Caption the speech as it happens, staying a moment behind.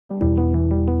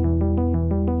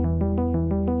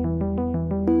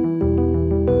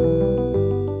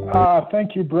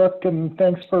Thank you, Brooke, and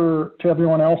thanks to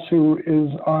everyone else who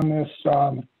is on this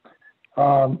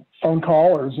phone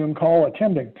call or Zoom call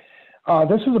attending.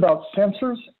 This is about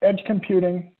sensors, edge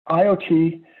computing,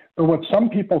 IoT, or what some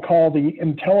people call the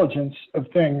intelligence of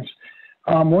things.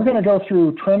 We're going to go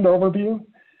through trend overview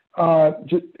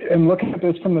and look at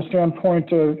this from the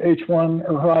standpoint of H1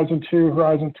 or Horizon 2,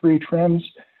 Horizon 3 trends.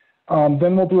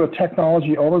 Then we'll do a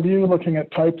technology overview looking at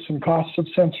types and costs of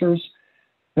sensors.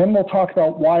 Then we'll talk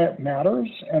about why it matters,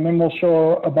 and then we'll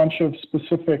show a bunch of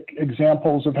specific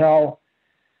examples of how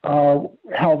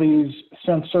these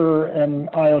sensor and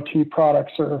IoT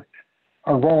products are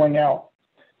rolling out.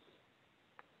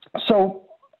 So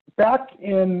back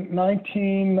in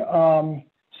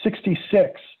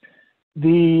 1966,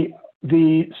 the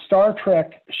Star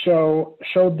Trek show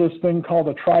showed this thing called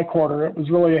a tricorder. It was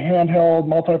really a handheld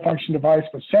multifunction device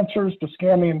with sensors to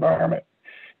scan the environment,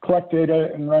 collect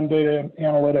data, and run data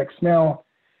analytics. Now,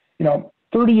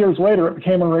 30 years later, it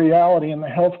became a reality in the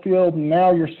health field, and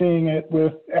now you're seeing it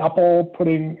with Apple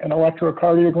putting an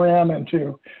electrocardiogram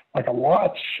into like a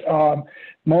watch,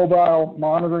 mobile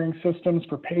monitoring systems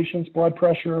for patients' blood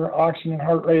pressure, oxygen,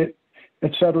 heart rate,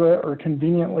 et cetera, are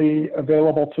conveniently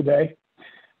available today.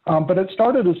 But it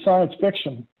started as science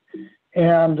fiction.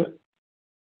 And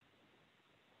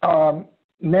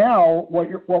now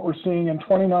what we're seeing in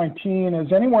 2019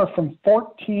 is anywhere from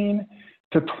 14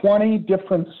 to 20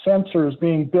 different sensors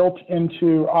being built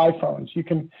into iPhones. You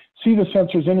can see the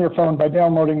sensors in your phone by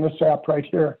downloading this app right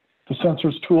here, the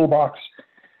Sensors Toolbox.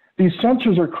 These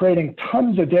sensors are creating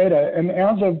tons of data, and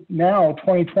as of now,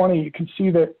 2020, you can see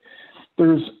that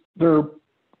there are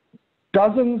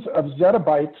dozens of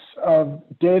zettabytes of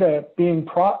data being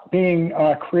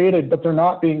created, but they're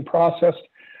not being processed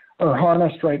or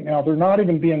harnessed right now. They're not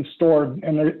even being stored,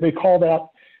 and they call that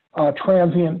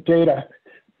transient data.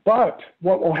 But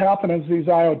what will happen as these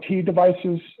IoT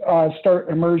devices start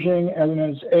emerging and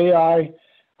as AI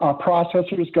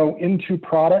processors go into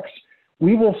products,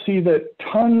 we will see that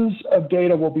tons of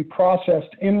data will be processed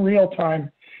in real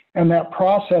time, and that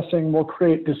processing will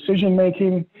create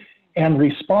decision-making and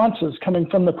responses coming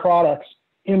from the products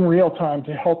in real time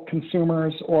to help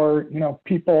consumers or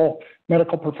people,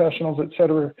 medical professionals, et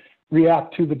cetera,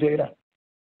 react to the data.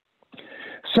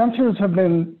 Sensors have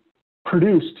been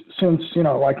produced since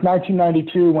like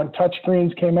 1992 when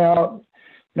touchscreens came out.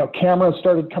 Cameras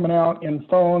started coming out in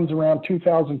phones around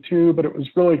 2002, but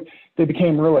they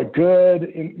became really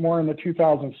good more in the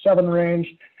 2007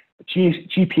 range.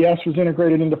 GPS was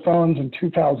integrated into phones in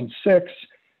 2006.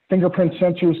 Fingerprint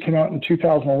sensors came out in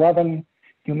 2011.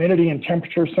 Humidity and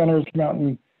temperature sensors came out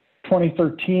in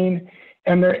 2013.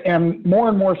 And more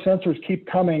and more sensors keep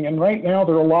coming. And right now,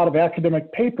 there are a lot of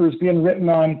academic papers being written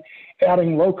on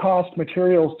adding low-cost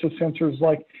materials to sensors,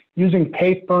 like using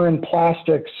paper and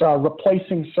plastics,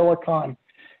 replacing silicon.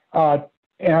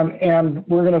 And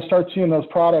we're going to start seeing those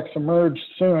products emerge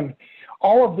soon.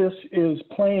 All of this is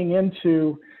playing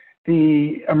into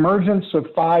the emergence of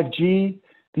 5G,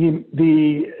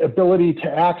 the ability to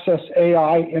access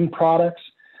AI in products,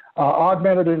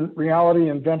 augmented reality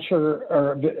and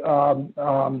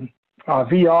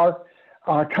VR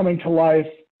coming to life,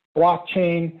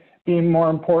 blockchain being more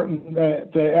important,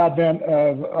 the advent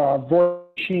of voice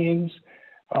machines,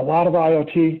 a lot of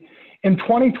IoT. In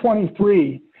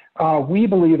 2023, we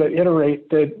believe at Iterate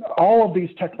that all of these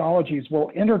technologies will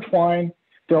intertwine.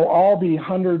 They'll all be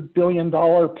 $100 billion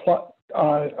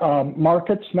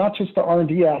markets, not just the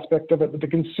R&D aspect of it, but the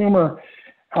consumer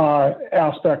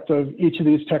aspect of each of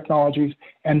these technologies,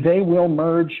 and they will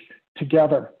merge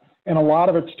together. And a lot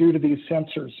of it's due to these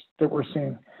sensors that we're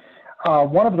seeing.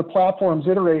 One of the platforms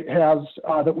Iterate has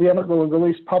that we haven't really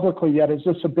released publicly yet is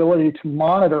this ability to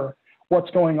monitor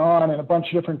what's going on in a bunch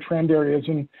of different trend areas.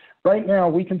 And right now,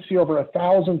 we can see over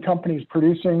 1,000 companies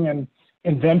producing and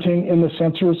inventing in the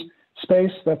sensors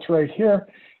space. That's right here.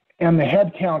 And the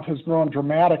head count has grown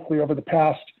dramatically over the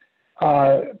past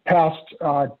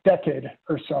decade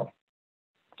or so.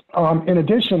 In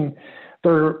addition,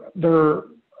 there are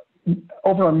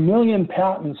over 1 million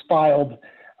patents filed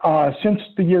since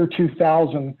the year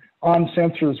 2000 on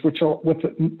sensors, with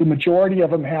the majority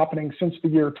of them happening since the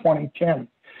year 2010.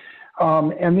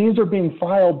 And these are being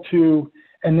filed to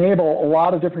enable a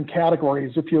lot of different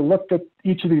categories. If you looked at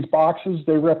each of these boxes,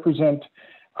 they represent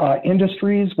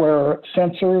industries where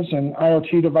sensors and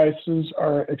IoT devices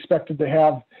are expected to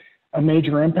have a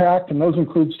major impact, and those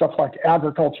include stuff like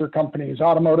agriculture companies,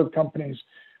 automotive companies,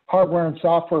 hardware and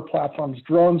software platforms,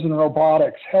 drones and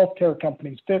robotics, healthcare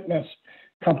companies, fitness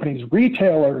companies,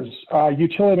 retailers,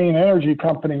 utility and energy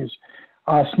companies,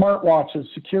 smartwatches,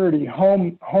 security,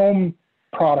 home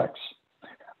products.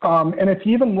 And if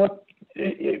you even look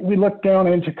we look down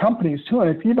into companies too, and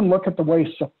if you even look at the way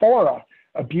Sephora,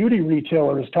 a beauty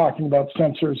retailer, is talking about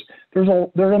sensors,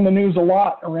 they're in the news a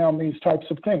lot around these types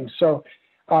of things. So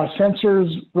sensors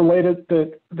related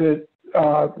that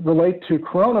relate to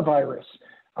coronavirus.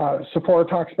 Sephora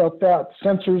talks about that.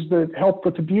 Sensors that help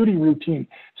with the beauty routine,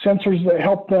 sensors that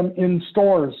help them in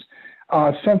stores,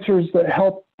 sensors that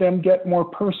help them get more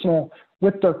personal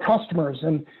with their customers,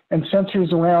 and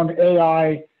sensors around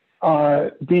AI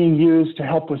being used to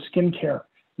help with skincare.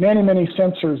 Many, many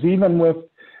sensors, even with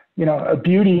a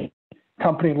beauty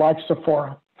company like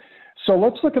Sephora. So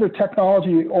let's look at a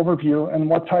technology overview and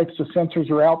what types of sensors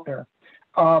are out there.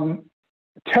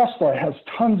 Tesla has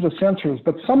tons of sensors,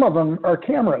 but some of them are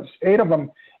cameras. Eight of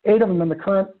them in the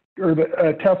current, or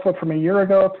the Tesla from a year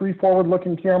ago, 3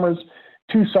 forward-looking cameras,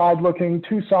 2 side-looking,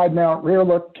 2 side-mount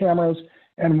rear-look cameras,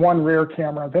 and 1 rear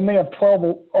camera. Then they have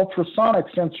 12 ultrasonic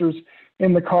sensors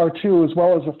in the car too, as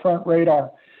well as a front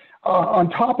radar. On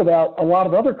top of that, a lot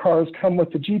of other cars come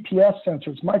with the GPS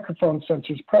sensors, microphone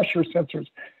sensors, pressure sensors,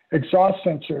 exhaust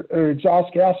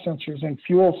gas sensors, and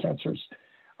fuel sensors.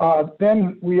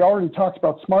 Then we already talked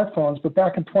about smartphones, but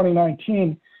back in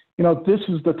 2019, this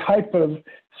is the type of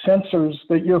sensors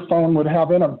that your phone would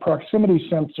have in them: proximity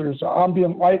sensors,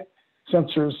 ambient light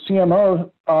sensors,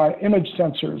 CMO image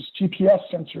sensors, GPS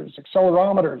sensors,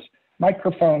 accelerometers,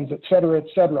 microphones, et cetera, et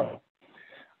cetera.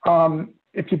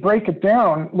 If you break it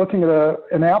down, looking at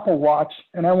an Apple Watch,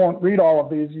 and I won't read all of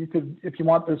these, you could, if you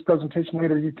want this presentation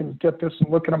later, you can get this and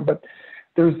look at them, but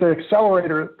there's the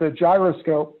accelerator, the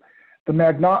gyroscope, the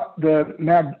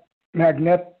magnetometer,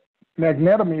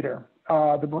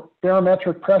 the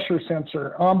barometric pressure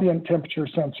sensor, ambient temperature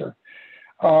sensor,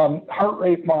 heart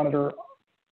rate monitor,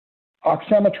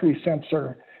 oximetry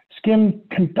sensor, skin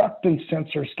conductance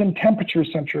sensor, skin temperature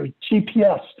sensor,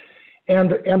 GPS.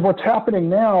 And what's happening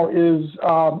now is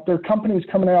there are companies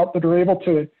coming out that are able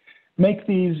to make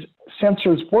these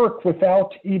sensors work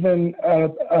without even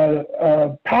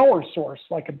a power source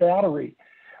like a battery.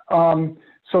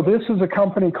 So this is a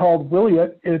company called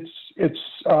Wiliot. It's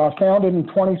founded in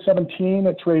 2017.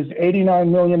 It's raised $89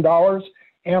 million.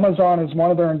 Amazon is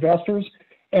one of their investors.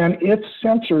 And its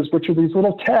sensors, which are these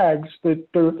little tags that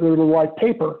they're like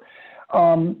paper,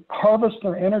 harvest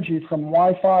their energy from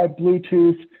Wi-Fi,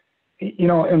 Bluetooth,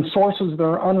 and sources that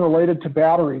are unrelated to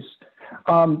batteries.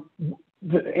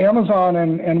 Amazon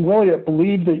and Wiliot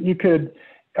believe that you could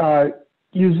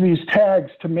use these tags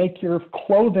to make your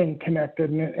clothing connected,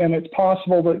 and it's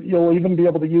possible that you'll even be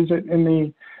able to use it in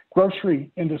the grocery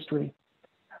industry.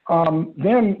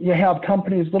 Then you have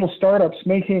companies, little startups,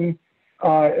 making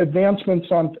advancements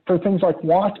for things like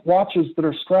watches that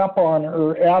are strap-on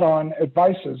or add-on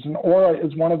devices, and Aura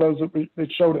is one of those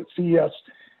that showed at CES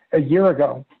a year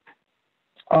ago.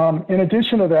 In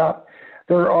addition to that,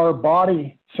 there are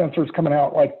body sensors coming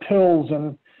out, like pills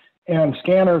and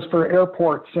scanners for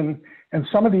airports, and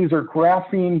some of these are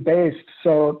graphene-based.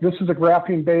 So this is a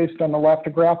graphene-based, on the left, a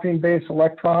graphene-based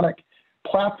electronic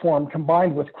platform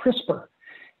combined with CRISPR.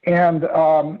 And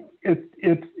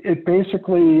it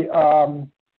basically,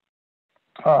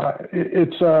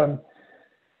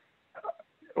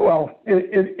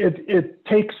 it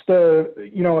takes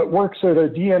it works at a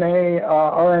DNA,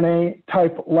 RNA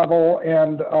type level,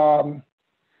 and,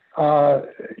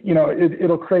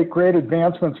 it'll create great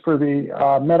advancements for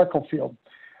the medical field.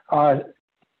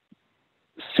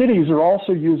 Cities are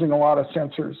also using a lot of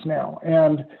sensors now,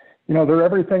 and they're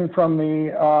everything from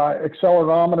the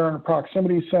accelerometer and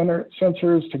proximity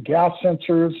sensors to gas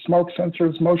sensors, smoke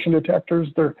sensors, motion detectors.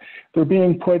 They're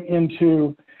being put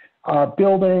into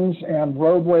buildings and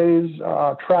roadways,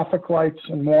 traffic lights,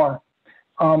 and more.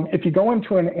 If you go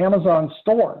into an Amazon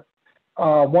store,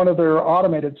 one of their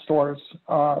automated stores,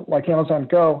 like Amazon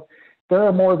Go, there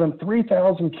are more than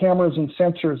 3,000 cameras and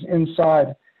sensors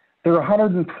inside. There are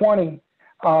 120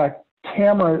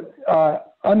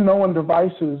 unknown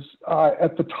devices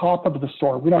at the top of the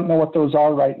store. We don't know what those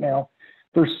are right now.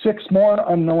 There's 6 more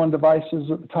unknown devices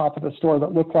at the top of the store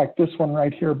that look like this one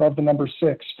right here above the number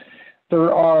 6.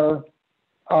 There are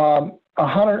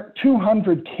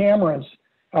 200 cameras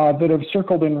that have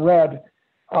circled in red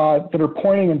that are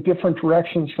pointing in different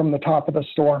directions from the top of the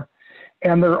store.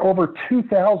 And there are over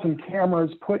 2,000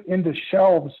 cameras put into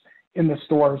shelves in the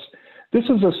stores. This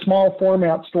is a small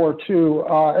format store too.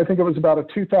 I think it was about a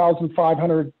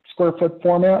 2,500 square foot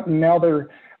format, and now they're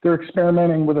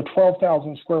experimenting with a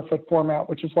 12,000 square foot format,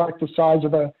 which is like the size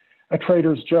of a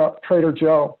Trader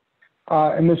Joe.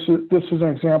 And this is an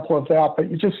example of that. But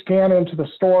you just scan into the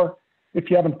store. If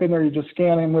you haven't been there, you just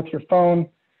scan in with your phone.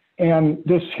 And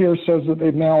this here says that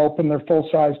they've now opened their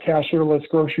full-size cashierless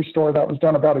grocery store. That was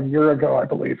done about a year ago, I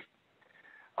believe.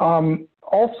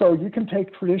 Also, you can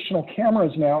take traditional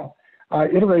cameras now.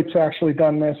 Iterate's actually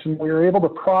done this, and we were able to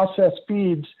process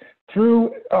feeds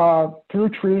through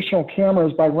traditional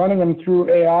cameras by running them through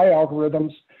AI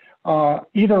algorithms,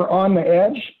 either on the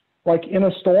edge, like in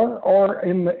a store, or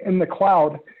in the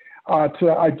cloud,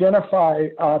 to identify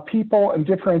people and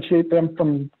differentiate them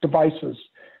from devices.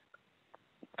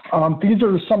 These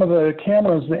are some of the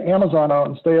cameras that Amazon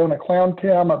owns. They own a Cloud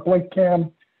Cam, a Blink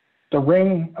Cam, the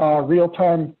Ring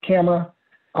real-time camera.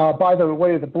 By the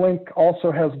way, the Blink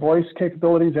also has voice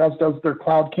capabilities, as does their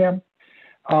Cloud Cam.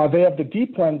 They have the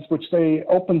Deep Lens, which they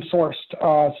open sourced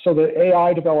so that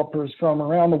AI developers from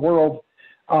around the world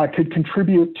could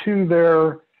contribute to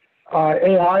their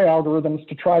AI algorithms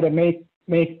to try to make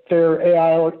their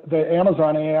the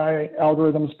Amazon AI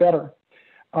algorithms better.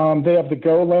 They have the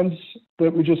Go Lens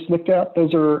that we just looked at.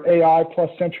 Those are AI plus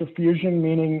sensor fusion,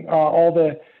 meaning all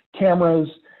the cameras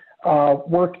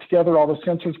work together, all the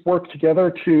sensors work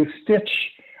together to stitch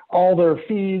all their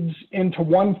feeds into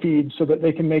one feed so that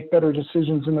they can make better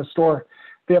decisions in the store.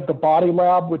 They have the Body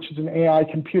Lab, which is an AI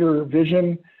computer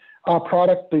vision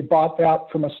product. They bought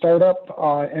that from a startup,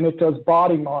 and it does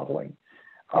body modeling.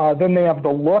 Then they have the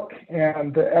Look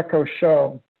and the Echo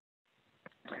Show.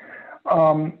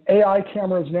 AI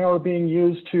cameras now are being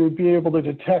used to be able to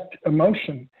detect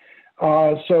emotion.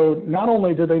 So not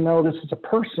only do they know this is a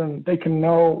person, they can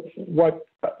know what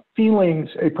feelings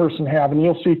a person have. And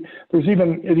you'll see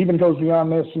it even goes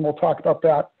beyond this, and we'll talk about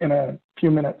that in a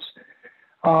few minutes.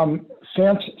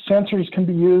 Sensors can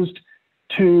be used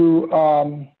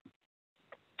to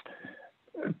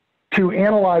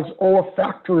analyze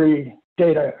olfactory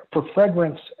data for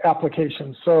fragrance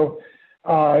applications. So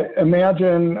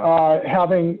imagine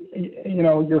having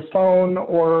your phone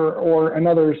or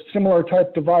another similar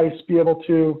type device be able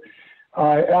to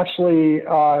actually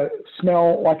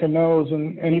smell like a nose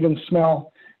and even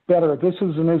smell better. This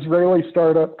is an Israeli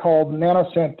startup called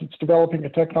Nanoscent. It's developing a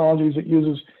technology that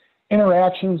uses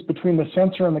interactions between the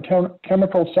sensor and the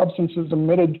chemical substances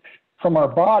emitted from our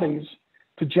bodies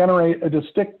to generate a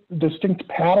distinct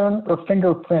pattern or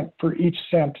fingerprint for each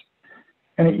scent.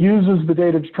 And it uses the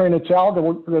data to train its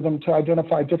algorithm to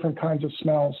identify different kinds of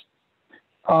smells.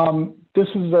 This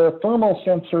is a thermal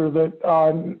sensor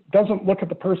that doesn't look at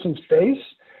the person's face,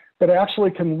 but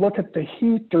actually can look at the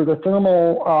heat or the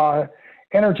thermal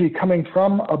energy coming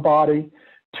from a body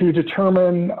to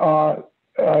determine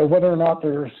whether or not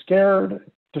they're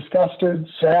scared, disgusted,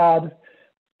 sad,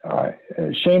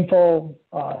 shameful,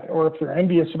 or if they're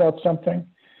envious about something.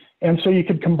 And so you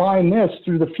could combine this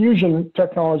through the fusion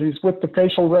technologies with the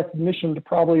facial recognition to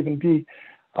probably even be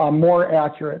more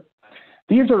accurate.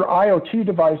 These are IoT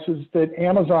devices that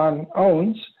Amazon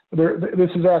owns.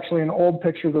 This is actually an old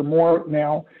picture. There are more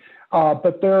now.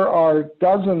 But there are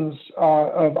dozens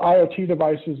of IoT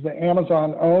devices that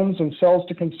Amazon owns and sells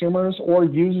to consumers or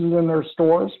uses in their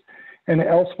stores and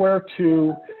elsewhere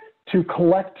to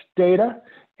collect data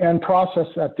and process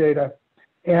that data.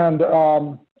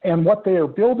 And what they are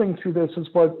building through this is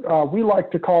what we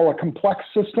like to call a complex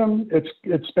system.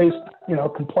 It's based,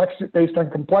 based on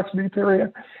complexity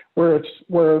theory, where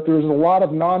there's a lot of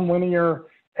nonlinear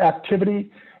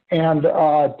activity and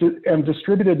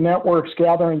distributed networks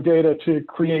gathering data to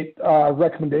create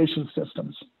recommendation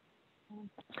systems.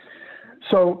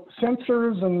 So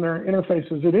sensors and their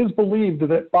interfaces, it is believed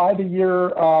that by the year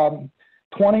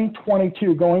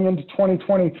 2022, going into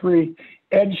 2023,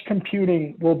 edge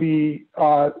computing will be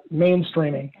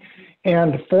mainstreaming,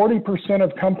 and 40%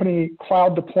 of company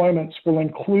cloud deployments will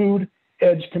include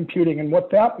edge computing. And what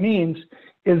that means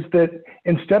is that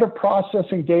instead of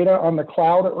processing data on the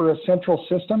cloud or a central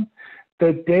system,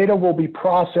 the data will be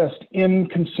processed in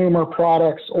consumer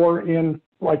products or in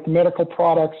like medical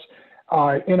products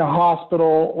in a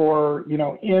hospital or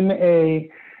in a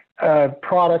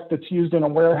product that's used in a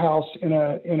warehouse at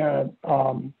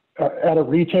a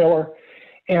retailer.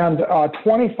 And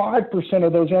 25%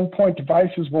 of those endpoint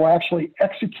devices will actually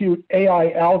execute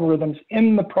AI algorithms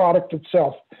in the product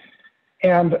itself.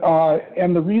 And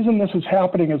the reason this is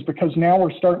happening is because now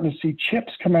we're starting to see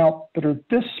chips come out that are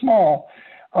this small.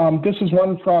 This is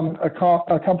one from a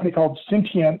company called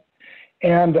Sentient,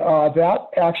 and that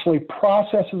actually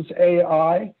processes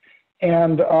AI,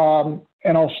 and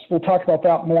we'll talk about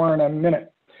that more in a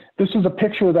minute. This is a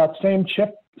picture of that same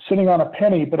chip sitting on a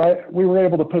penny, but we were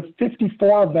able to put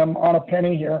 54 of them on a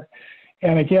penny here.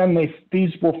 And again,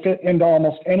 these will fit into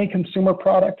almost any consumer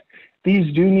product.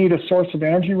 These do need a source of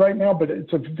energy right now, but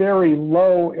it's a very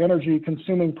low energy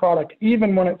consuming product,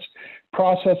 even when it's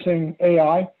processing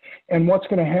AI. And what's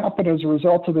going to happen as a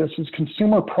result of this is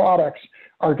consumer products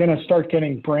are going to start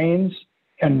getting brains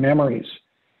and memories.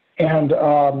 And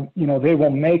they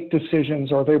will make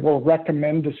decisions or they will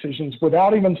recommend decisions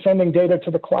without even sending data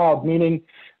to the cloud, meaning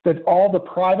that all the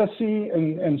privacy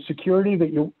and security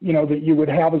that you would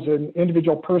have as an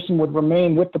individual person would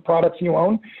remain with the products you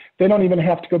own. They don't even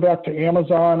have to go back to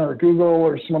Amazon or Google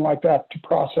or someone like that to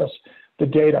process the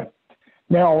data.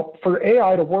 Now, for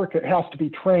AI to work, it has to be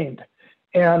trained.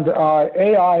 And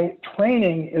AI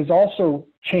training is also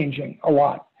changing a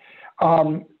lot.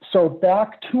 So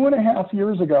back 2.5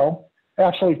 years ago,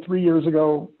 actually 3 years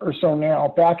ago or so now,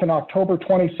 back in October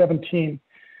 2017,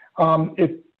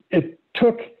 it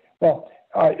took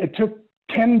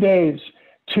 10 days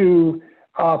to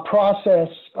process,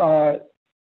 to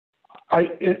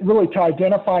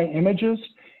identify images.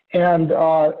 And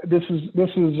this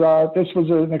was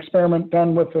an experiment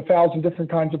done with 1,000 different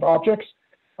kinds of objects.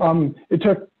 It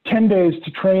took 10 days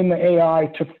to train the AI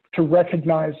to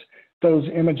recognize those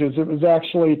images. It was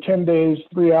actually 10 days,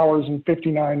 3 hours, and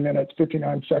 59 minutes,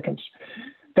 59 seconds.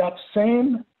 That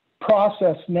same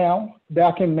process now,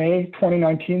 back in May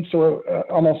 2019, so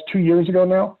almost 2 years ago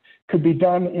now, could be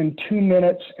done in 2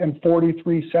 minutes and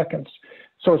 43 seconds.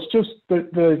 So it's just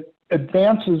the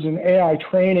advances in AI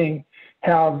training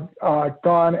have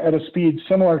gone at a speed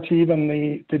similar to even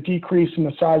the decrease in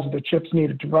the size of the chips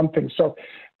needed to run things. So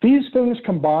these things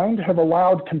combined have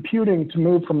allowed computing to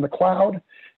move from the cloud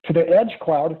to the edge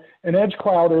cloud. An edge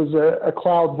cloud is a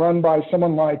cloud run by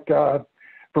someone like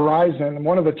Verizon,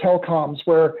 one of the telecoms,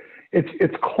 where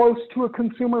it's close to a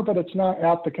consumer, but it's not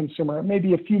at the consumer. It may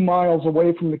be a few miles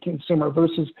away from the consumer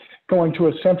versus going to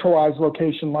a centralized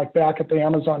location like back at the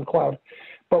Amazon cloud.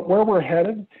 But where we're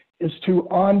headed is to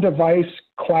on-device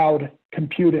cloud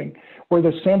computing, where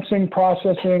the sensing,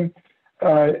 processing,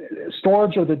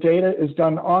 storage of the data is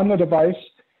done on the device.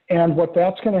 And what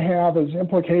that's going to have is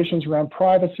implications around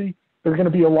privacy. There are going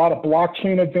to be a lot of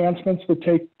blockchain advancements that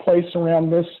take place around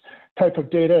this type of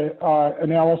data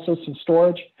analysis and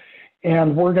storage.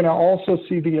 And we're going to also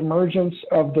see the emergence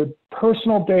of the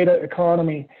personal data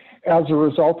economy as a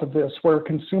result of this, where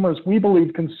we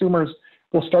believe consumers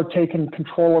will start taking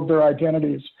control of their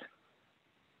identities.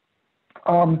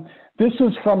 This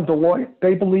is from Deloitte.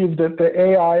 They believe that the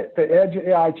edge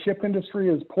AI chip industry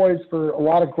is poised for a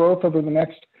lot of growth over the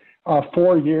next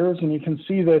 4 years. And you can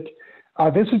see that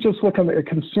this is just looking at a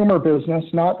consumer business,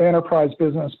 not the enterprise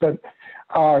business. But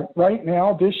right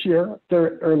now, this year,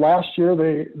 or last year,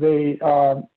 they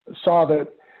saw that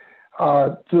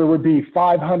there would be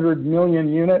 500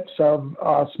 million units of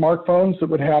smartphones that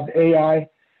would have AI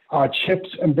chips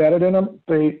embedded in them.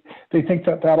 They think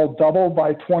that that'll double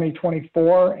by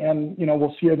 2024, and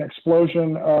we'll see an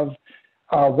explosion of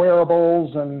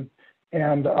wearables and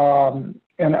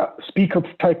speaker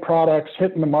type products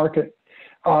hitting the market.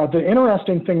 The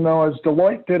interesting thing, though, is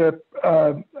Deloitte did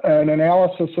an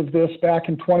analysis of this back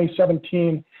in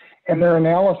 2017, and their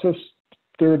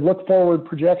look forward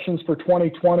projections for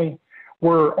 2020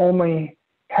 were only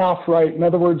half right. In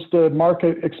other words, the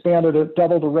market expanded at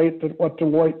double the rate that what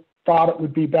Deloitte thought it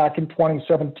would be back in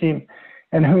 2017.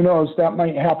 And who knows, that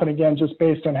might happen again just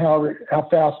based on how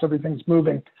fast everything's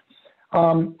moving.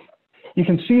 You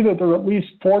can see that there are at least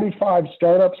 45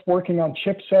 startups working on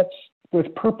chipsets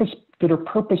that are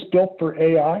purpose-built for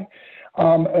AI.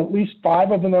 At least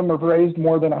 5 of them have raised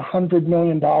more than $100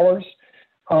 million.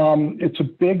 It's a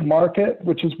big market,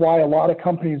 which is why a lot of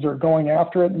companies are going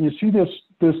after it. And you see this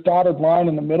dotted line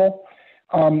in the middle.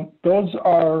 Those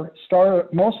are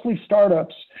mostly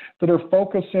startups that are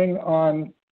focusing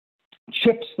on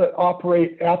chips that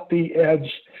operate at the edge.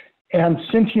 And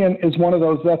Sentient is one of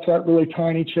those. That's that really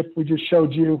tiny chip we just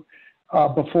showed you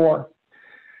before.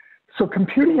 So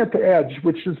computing at the edge,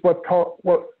 which is what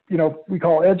we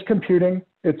call edge computing,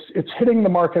 it's hitting the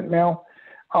market now.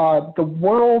 The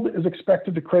world is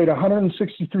expected to create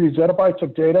 163 zettabytes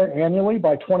of data annually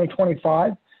by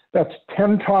 2025. That's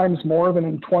 10 times more than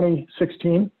in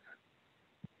 2016.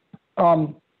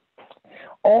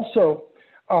 Also,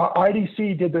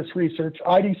 IDC did this research.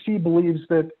 IDC believes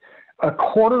that a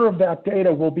quarter of that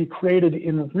data will be created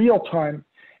in real time,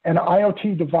 and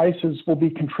IoT devices will be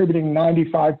contributing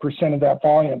 95% of that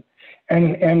volume.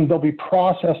 And they'll be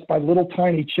processed by little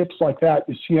tiny chips like that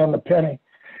you see on the penny.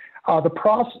 So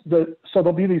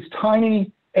there'll be these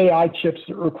tiny AI chips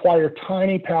that require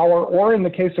tiny power, or in the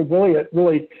case of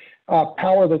really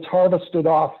power that's harvested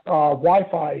off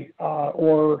Wi-Fi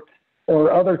or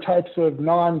other types of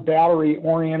non-battery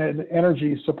oriented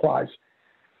energy supplies.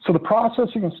 So the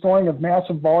processing and storing of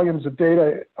massive volumes of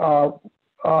data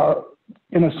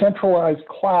in a centralized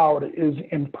cloud is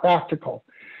impractical.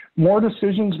 More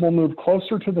decisions will move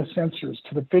closer to the sensors,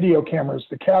 to the video cameras,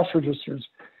 the cash registers,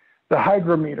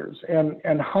 hygrometers,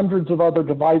 and hundreds of other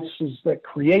devices that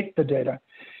create the data.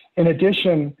 In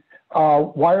addition,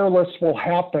 wireless will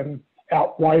happen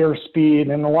at wire speed,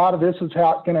 and a lot of this is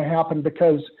going to happen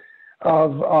because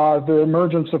of the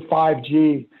emergence of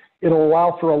 5G. It'll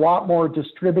allow for a lot more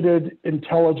distributed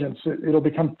intelligence. It'll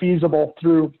become feasible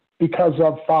because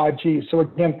of 5G. So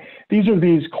again, these are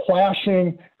these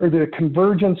clashing, or the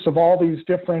convergence of all these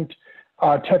different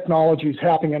technologies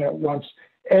happening at once.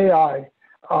 AI,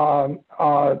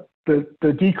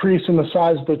 the decrease in the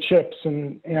size of the chips,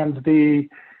 and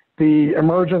the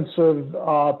emergence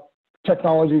of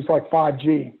technologies like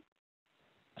 5G.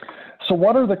 So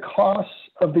what are the costs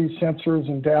of these sensors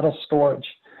and data storage?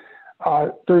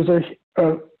 There's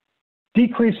a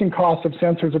decreasing cost of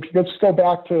sensors. If you just go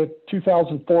back to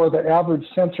 2004, the average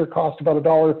sensor cost about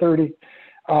 $1.30.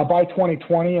 By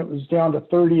 2020, it was down to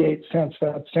 38 cents,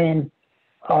 that same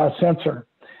sensor.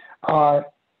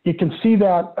 You can see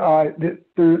that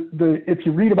if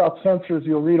you read about sensors,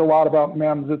 you'll read a lot about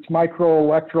MEMS. It's micro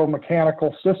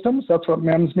electromechanical systems. That's what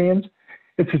MEMS means.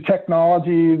 It's a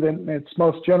technology that in its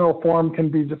most general form can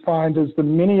be defined as the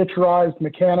miniaturized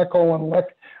mechanical and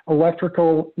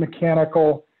electrical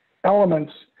mechanical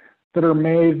elements that are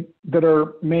made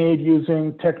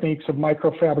using techniques of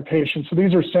microfabrication. So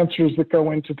these are sensors that go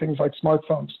into things like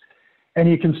smartphones. And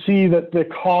you can see that the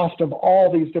cost of all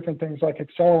these different things like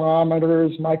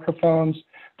accelerometers, microphones,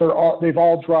 they've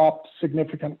all dropped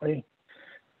significantly.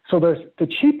 So the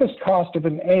cheapest cost of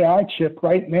an AI chip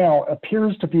right now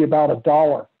appears to be about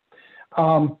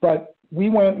 $1. But we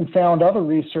went and found other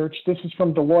research, this is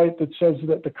from Deloitte, that says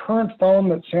that the current phone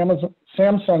that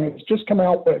Samsung has just come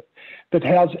out with that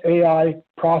has AI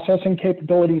processing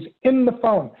capabilities in the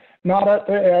phone, not at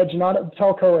the edge, not at the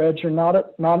telco edge, or not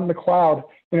in the cloud,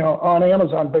 on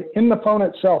Amazon, but in the phone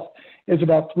itself, is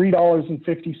about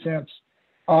 $3.50.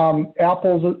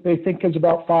 Apple's, they think, is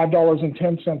about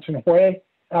 $5.10. And Huawei,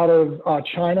 out of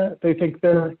China, they think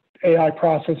their AI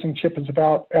processing chip is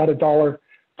about at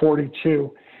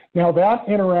 $1.42. Now that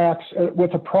interacts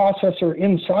with a processor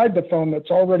inside the phone that's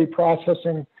already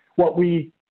processing what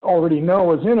we already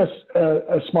know is in a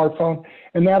smartphone,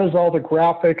 and that is all the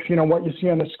graphics, what you see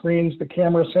on the screens, the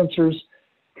camera sensors,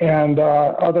 and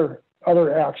other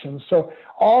actions. So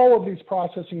all of these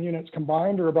processing units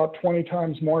combined are about 20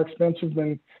 times more expensive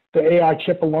than the AI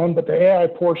chip alone, but the AI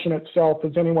portion itself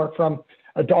is anywhere from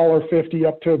 $1.50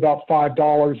 up to about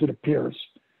 $5, it appears.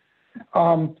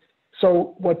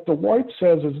 So what Deloitte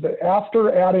says is that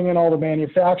after adding in all the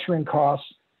manufacturing costs,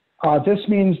 this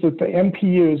means that the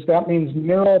NPUs, that means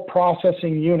neural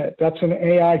processing unit, that's an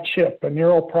AI chip, a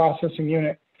neural processing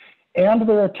unit, and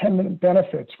their attendant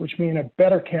benefits, which mean a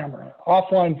better camera,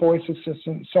 offline voice assistant,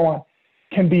 and so on,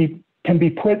 can be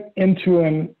put into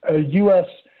a US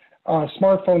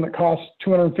smartphone that costs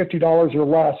 $250 or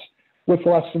less, with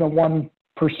less than a 1%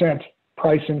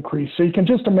 price increase. So you can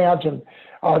just imagine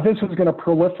this is going to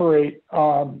proliferate,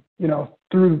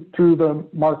 through the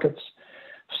markets.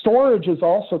 Storage has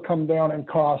also come down in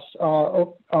costs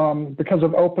because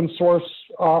of open source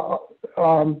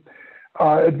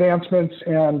advancements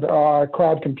and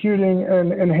cloud computing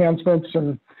and enhancements,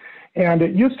 and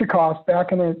it used to cost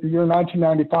back in the year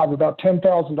 1995 about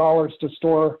 $10,000 to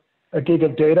store a gig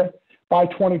of data. By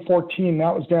 2014,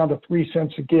 that was down to 3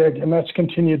 cents a gig, and that's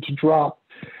continued to drop.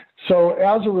 So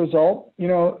as a result,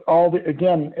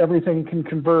 again, everything can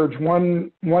converge.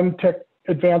 One tech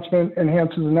advancement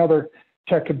enhances another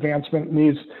tech advancement,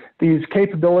 and these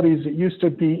capabilities that used to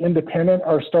be independent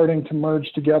are starting to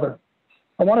merge together.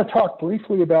 I want to talk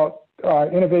briefly about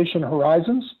innovation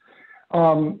horizons.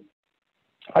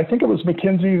 I think it was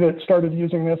McKinsey that started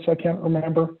using this, I can't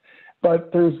remember,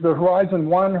 but there's the Horizon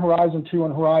 1, Horizon 2,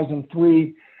 and Horizon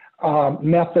 3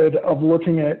 method of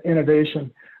looking at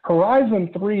innovation.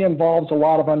 Horizon 3 involves a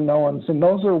lot of unknowns, and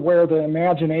those are where the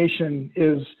imagination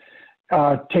is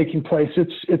taking place.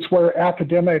 It's where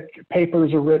academic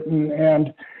papers are written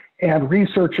and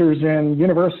researchers in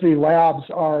university labs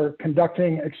are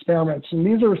conducting experiments. And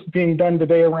these are being done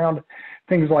today around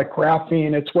things like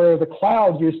graphene. It's where the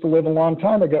cloud used to live a long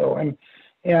time ago.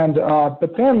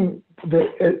 But then,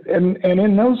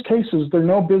 in those cases, there are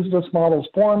no business models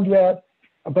formed yet,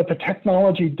 but the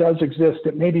technology does exist.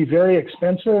 It may be very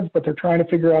expensive, but they're trying to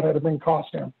figure out how to bring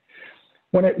costs down.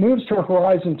 When it moves to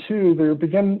Horizon 2,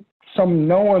 some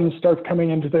no-ones start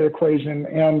coming into the equation,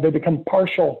 and they become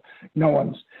partial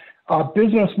no-ones.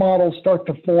 Business models start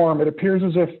to form. It appears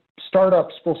as if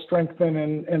startups will strengthen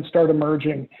and start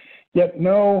emerging, yet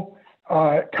no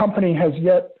company has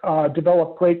yet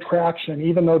developed great traction,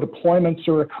 even though deployments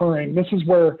are occurring. This is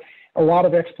where a lot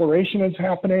of exploration is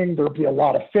happening. There'll be a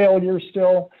lot of failures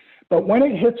still, But when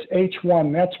it hits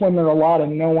H1, that's when there are a lot of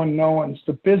no unknowns.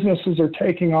 The businesses are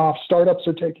taking off, startups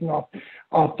are taking off,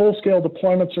 full-scale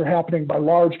deployments are happening by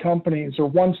large companies, or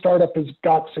one startup has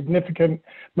got significant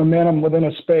momentum within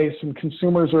a space, and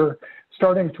consumers are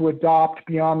starting to adopt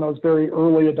beyond those very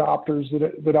early adopters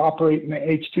that operate in the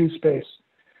H2 space.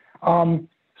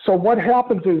 So what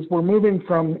happens is we're moving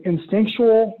from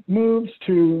instinctual moves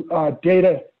to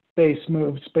data-based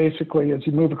moves, basically, as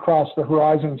you move across the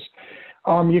horizons.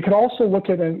 You could also look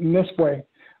at it in this way.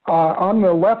 On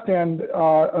the left end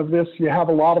of this, you have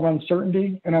a lot of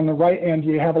uncertainty, and on the right end,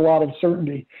 you have a lot of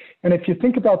certainty. And if you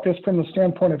think about this from the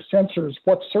standpoint of sensors,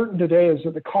 what's certain today is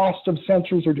that the cost of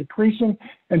sensors are decreasing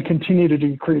and continue to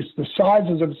decrease. The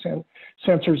sizes of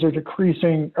sensors are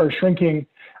decreasing or shrinking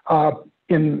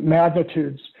in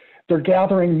magnitudes. They're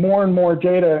gathering more and more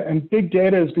data, and big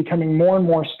data is becoming more and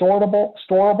more storable.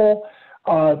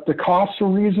 The costs are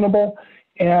reasonable,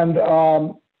 and there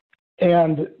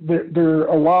are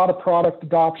a lot of product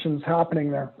adoptions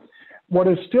happening there. What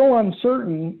is still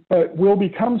uncertain, but will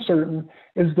become certain,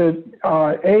 is that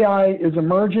AI is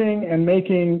emerging and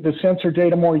making the sensor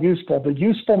data more useful. The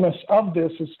usefulness of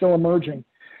this is still emerging.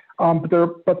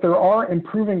 But there are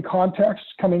improving contexts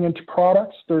coming into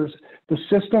products. The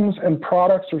systems and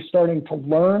products are starting to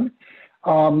learn.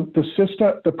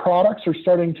 The products are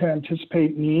starting to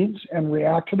anticipate needs and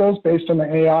react to those based on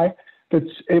the AI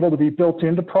that's able to be built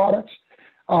into products.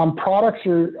 Products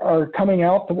are coming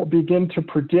out that will begin to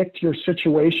predict your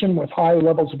situation with high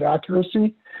levels of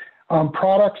accuracy.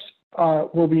 Products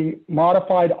will be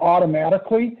modified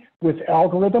automatically with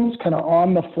algorithms kind of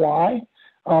on the fly.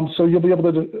 So you'll be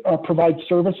able to provide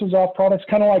services off products,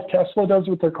 kind of like Tesla does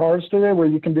with their cars today, where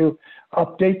you can do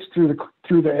updates through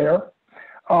the air.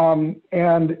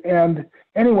 And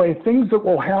anyway, things that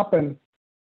will happen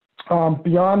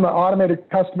beyond the automated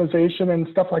customization and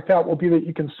stuff like that will be that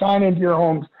you can sign into your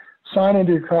homes, sign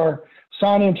into your car,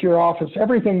 sign into your office.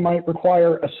 Everything might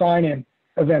require a sign-in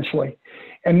eventually.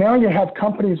 And now you have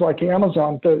companies like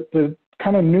Amazon, the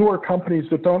kind of newer companies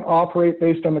that don't operate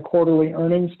based on the quarterly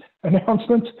earnings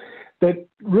announcements, that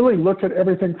really look at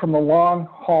everything from the long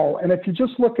haul. And if you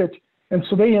just look at, and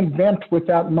so they invent with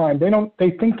that in mind.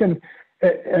 They think in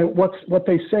what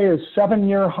they say is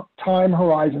 7-year time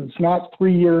horizons, not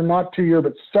 3-year, not 2-year,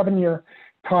 but 7-year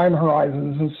time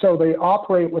horizons. And so they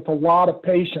operate with a lot of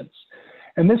patience.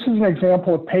 And this is an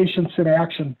example of patience in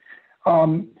action.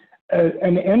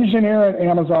 An engineer at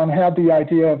Amazon had the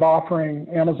idea of offering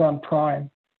Amazon Prime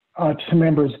to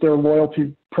members, their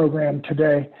loyalty program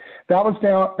today. That was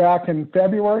back in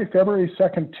February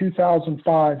 2nd,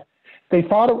 2005. They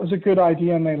thought it was a good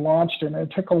idea and they launched it. And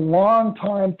it took a long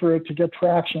time for it to get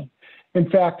traction. In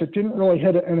fact, it didn't really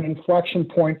hit an inflection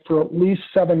point for at least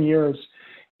 7 years.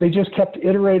 They just kept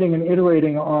iterating and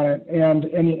iterating on it.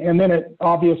 And then it,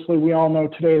 obviously, we all know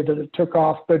today that it took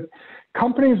off. But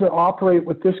companies that operate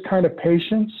with this kind of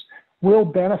patience will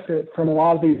benefit from a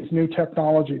lot of these new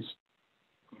technologies.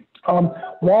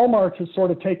 Walmart has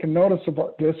sort of taken notice of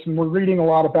this, and we're reading a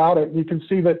lot about it. You can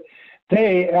see that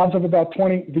they, as of about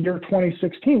the year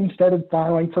 2016, started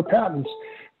filing for patents.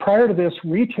 Prior to this,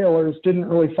 retailers didn't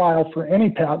really file for any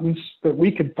patents that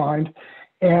we could find,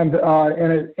 and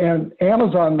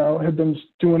Amazon, though, had been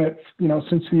doing it,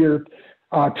 since the year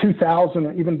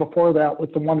 2000, even before that,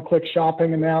 with the one-click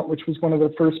shopping and that, which was one of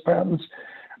their first patents.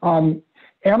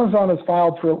 Amazon has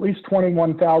filed for at least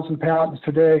 21,000 patents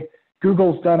today.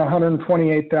 Google's done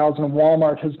 128,000, and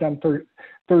Walmart has done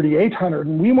 3,800.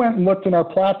 And we went and looked in our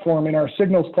platform, in our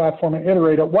Signals platform at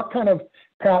Iterate, at what kind of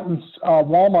patents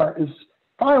Walmart is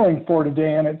filing for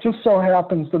today. And it just so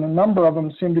happens that a number of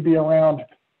them seem to be around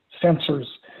sensors.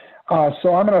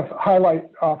 So I'm going to highlight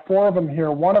 4 of them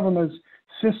here. One of them is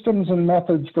systems and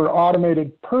methods for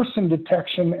automated person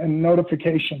detection and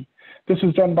notification. This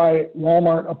is done by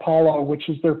Walmart Apollo, which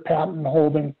is their patent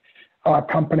holding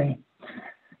company.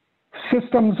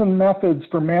 Systems and methods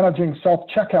for managing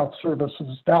self-checkout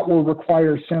services. That will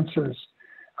require sensors.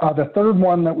 The third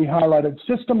one that we highlighted,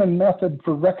 system and method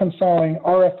for reconciling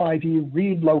RFID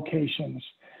read locations.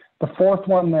 The fourth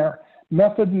one there,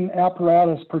 method and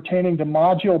apparatus pertaining to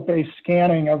module-based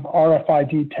scanning of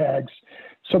RFID tags.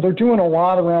 So they're doing a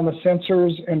lot around the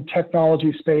sensors and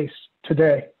technology space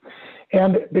today.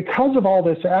 And because of all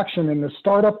this action in the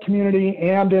startup community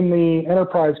and in the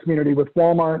enterprise community with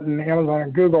Walmart and Amazon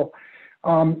and Google,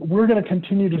 we're going to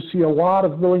continue to see a lot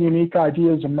of really unique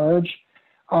ideas emerge.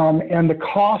 And the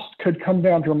cost could come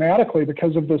down dramatically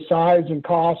because of the size and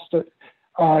cost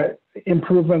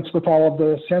improvements with all of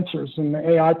the sensors and the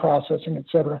AI processing, et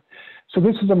cetera. So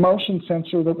this is a motion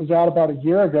sensor that was out about a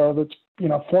year ago that's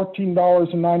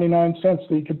 $14.99 that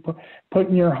you could put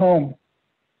in your home,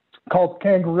 called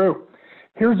Kangaroo.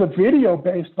 Here's a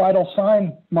video-based vital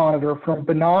sign monitor from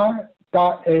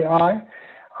IterateOn.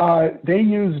 They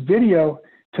use video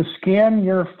to scan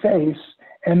your face,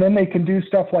 and then they can do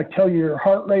stuff like tell you your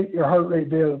heart rate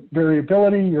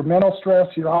variability, your mental stress,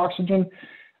 your oxygen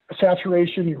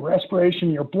saturation, your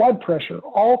respiration, your blood pressure,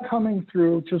 all coming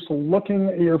through just looking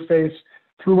at your face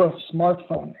through a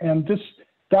smartphone. And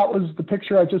that was the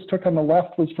picture I just took on the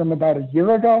left, was from about a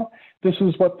year ago. This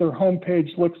is what their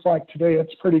homepage looks like today.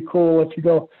 It's pretty cool if you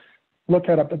go look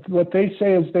at it. But what they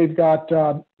say is they've got,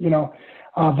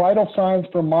 vital signs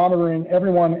for monitoring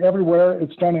everyone, everywhere.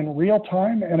 It's done in real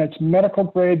time, and it's medical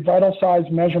grade vital size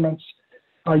measurements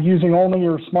using only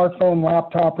your smartphone,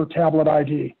 laptop, or tablet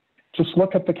ID. Just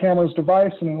look at the camera's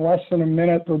device, and in less than a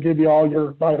minute, they'll give you all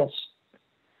your vitals.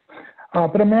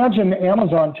 But imagine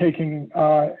Amazon taking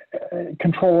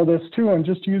control of this too, and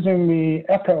just using the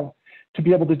Echo to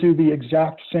be able to do the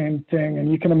exact same thing. And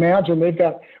you can imagine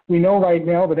we know right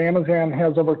now that Amazon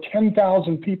has over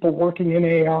 10,000 people working in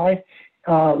AI,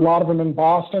 a lot of them in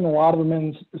Boston, a lot of them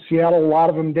in Seattle, a lot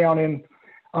of them down in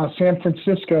San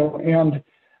Francisco. And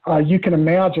you can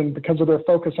imagine, because of their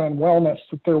focus on wellness,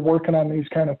 that they're working on these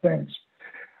kind of things.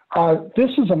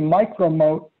 This is a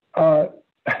micromote.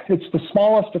 It's the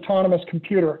smallest autonomous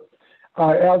computer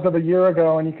as of a year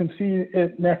ago, and you can see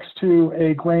it next to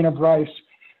a grain of rice.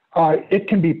 It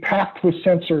can be packed with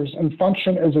sensors and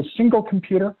function as a single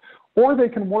computer, or they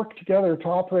can work together to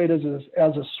operate as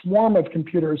a swarm of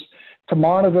computers to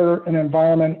monitor an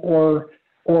environment or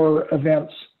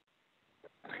events.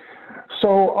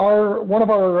 So one of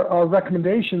our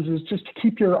recommendations is just to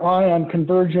keep your eye on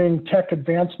converging tech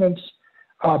advancements,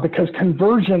 because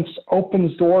convergence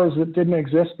opens doors that didn't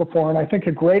exist before. And I think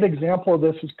a great example of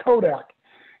this is Kodak.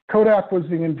 Kodak was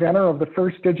the inventor of the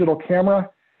first digital camera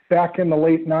back in the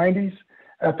late 90s.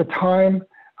 At the time,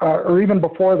 or even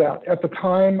before that, at the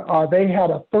time, they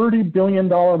had a $30 billion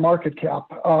market cap,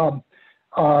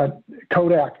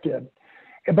 Kodak did.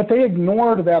 But they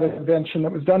ignored that invention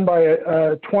that was done by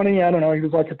a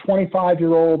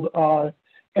 25-year-old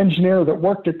engineer that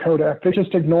worked at Kodak. They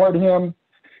just ignored him.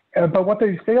 But what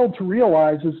they failed to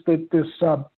realize is that this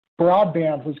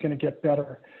broadband was going to get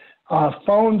better.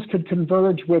 Phones could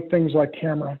converge with things like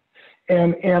camera.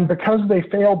 And because they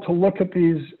failed to look at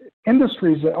these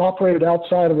industries that operated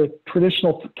outside of the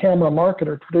traditional camera market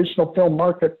or traditional film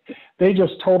market, they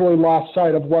just totally lost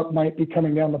sight of what might be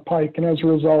coming down the pike. And as a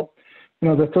result, the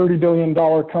 $30 billion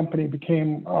company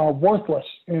became worthless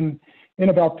in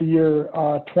about the year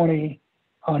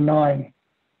 2009.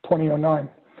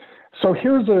 So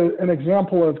here's an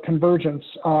example of convergence.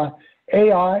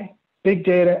 AI, big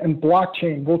data, and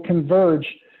blockchain will converge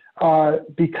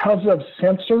because of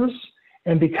sensors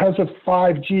and because of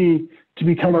 5G to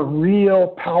become a real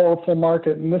powerful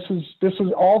market. And this is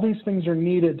all these things are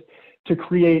needed to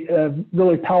create a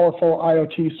really powerful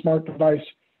IoT smart device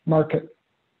market.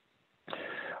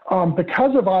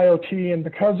 Because of IoT and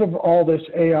because of all this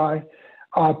AI,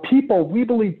 we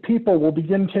believe people will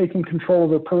begin taking control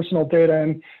of their personal data,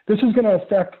 and this is going to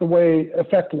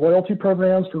affect loyalty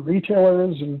programs for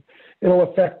retailers, and it'll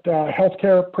affect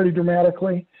healthcare pretty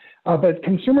dramatically. But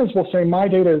consumers will say, my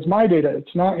data is my data.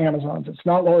 It's not Amazon's. It's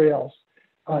not L'Oreal's.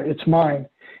 It's mine.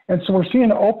 And so we're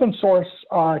seeing open source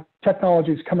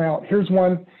technologies come out. Here's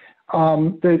one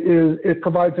it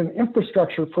provides an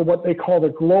infrastructure for what they call the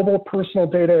global personal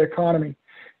data economy.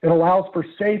 It allows for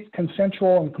safe,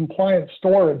 consensual, and compliant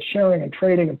storage, sharing, and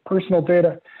trading of personal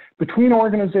data between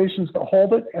organizations that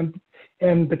hold it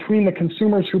and between the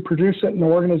consumers who produce it and the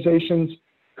organizations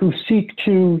who seek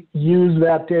to use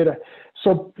that data.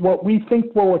 So what we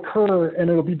think will occur, and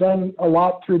it'll be done a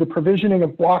lot through the provisioning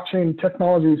of blockchain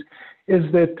technologies,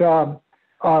 is that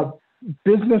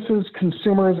businesses,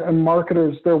 consumers, and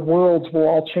marketers, their worlds will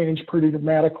all change pretty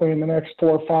dramatically in the next 4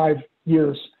 or 5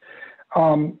 years.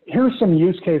 Here's some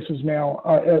use cases now,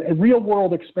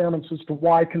 real-world experiments as to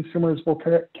why consumers will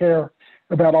care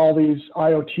about all these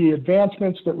IoT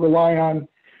advancements that rely on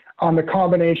the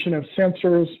combination of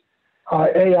sensors,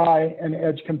 AI, and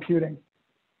edge computing.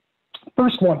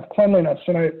 First one, cleanliness,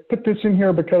 and I put this in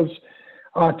here because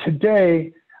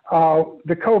today,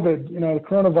 the COVID, the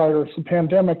coronavirus, the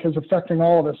pandemic is affecting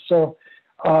all of us. So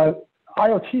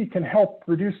IoT can help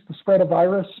reduce the spread of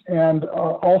virus and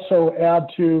also add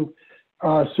to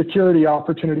security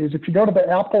opportunities. If you go to the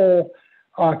Apple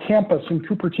campus in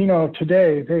Cupertino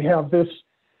today, they have this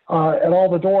at all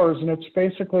the doors, and it's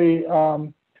basically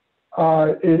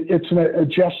it's a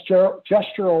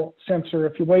gestural sensor.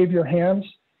 If you wave your hands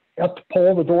at the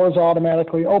pole, the doors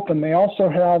automatically open. They also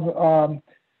have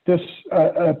this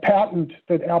patent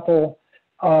that Apple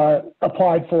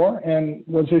applied for and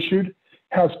was issued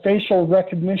has facial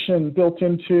recognition built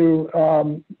into,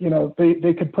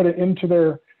 they could put it into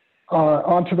their,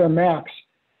 onto their Macs.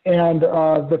 And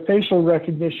the facial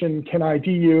recognition can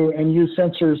ID you and use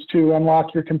sensors to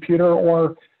unlock your computer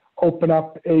or open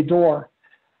up a door.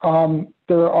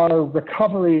 There are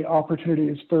recovery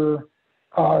opportunities for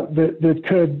that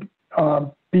could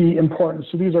be important.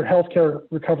 So these are healthcare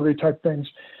recovery type things.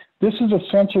 This is a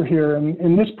sensor here, and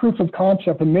in this proof of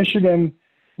concept, a Michigan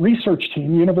research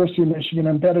team, University of Michigan,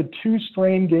 embedded 2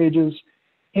 strain gauges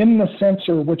in the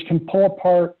sensor, which can pull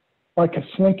apart like a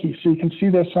slinky. So you can see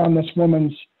this on this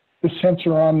woman's, the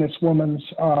sensor on this woman's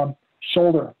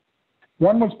shoulder.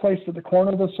 One was placed at the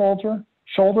corner of the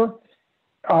shoulder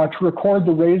to record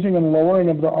the raising and lowering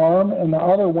of the arm, and the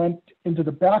other went into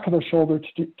the back of the shoulder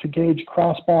to gauge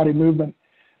cross-body movement.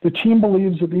 The team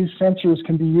believes that these sensors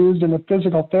can be used in a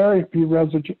physical therapy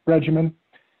regimen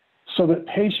so that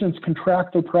patients can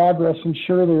track their progress and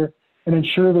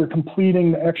ensure they're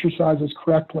completing the exercises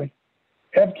correctly.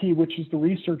 Evke, which is the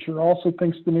researcher, also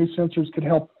thinks the new sensors could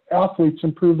help athletes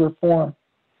improve their form.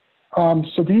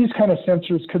 So these kind of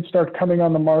sensors could start coming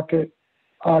on the market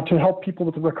to help people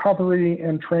with recovery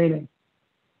and training.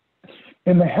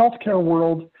 In the healthcare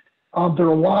world, there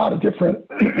are a lot of different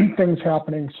things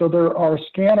happening. So there are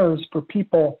scanners for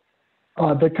people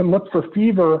that can look for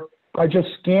fever by just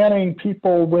scanning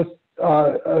people with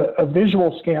a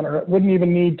visual scanner. It wouldn't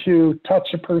even need to touch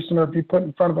a person or be put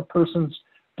in front of a person's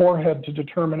forehead to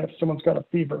determine if someone's got a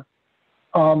fever.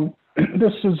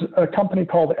 This is a company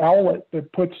called Owlet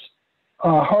that puts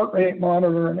a heart rate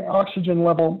monitor and oxygen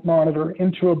level monitor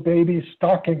into a baby's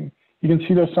stocking. You can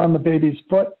see this on the baby's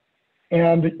foot.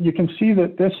 And you can see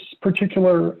that this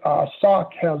particular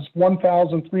sock has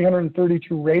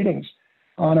 1,332 ratings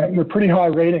on it. And they're pretty high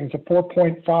ratings, a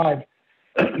 4.5.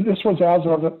 This was as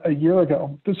of a year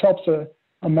ago. This helps a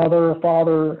mother or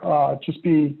father just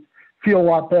feel a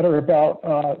lot better about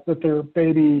that their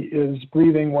baby is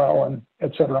breathing well, and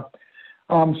et cetera.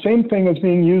 Same thing is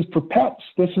being used for pets.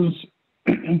 This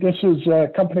is a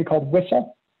company called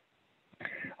Whistle.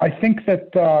 I think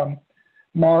that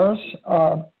Mars,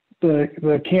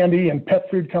 the candy and pet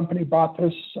food company, bought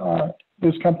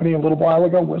this company a little while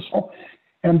ago, Whistle.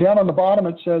 And down on the bottom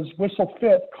it says, Whistle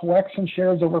Fit collects and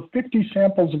shares over 50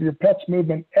 samples of your pet's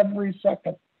movement every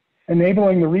second,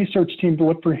 enabling the research team to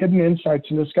look for hidden insights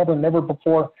and discover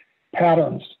never-before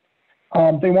patterns.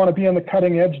 They want to be on the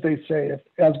cutting edge, they say.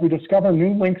 As we discover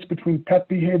new links between pet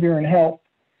behavior and health,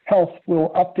 we'll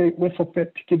update Whistle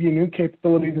Fit to give you new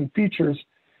capabilities and features,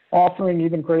 offering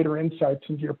even greater insights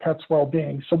into your pet's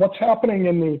well-being. So what's happening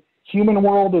in the human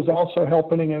world is also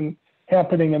happening in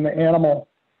the animal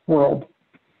world.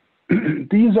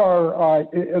 These are,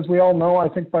 as we all know, I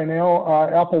think by now,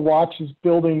 Apple Watch is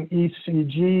building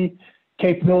ECG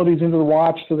capabilities into the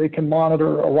watch so they can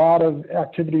monitor a lot of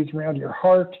activities around your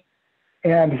heart.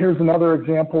 And here's another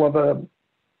example of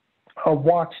a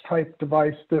watch-type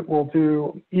device that will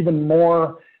do even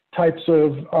more types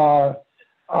of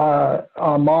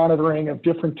monitoring of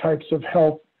different types of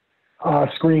health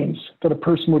screens that a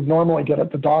person would normally get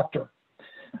at the doctor.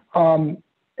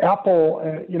 Apple,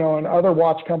 and other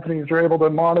watch companies are able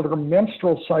to monitor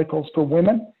menstrual cycles for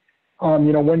women,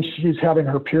 when she's having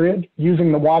her period,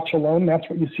 using the watch alone. That's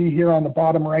what you see here on the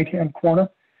bottom right-hand corner.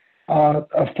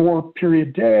 A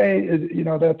 4-period day, and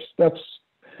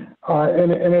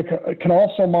it can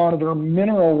also monitor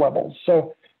mineral levels.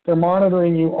 So they're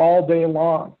monitoring you all day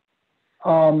long.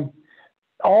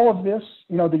 All of this,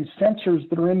 these sensors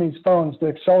that are in these phones, the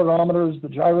accelerometers, the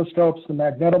gyroscopes, the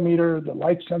magnetometer, the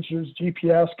light sensors,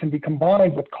 GPS, can be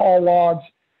combined with call logs,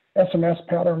 SMS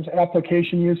patterns,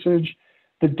 application usage.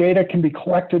 The data can be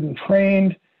collected and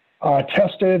trained,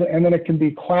 tested, and then it can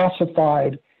be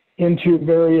classified into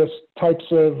various types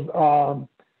of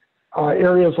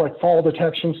areas like fall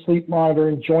detection, sleep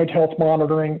monitoring, joint health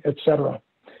monitoring, et cetera.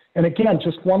 And again,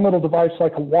 just one little device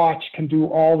like a watch can do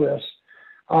all this.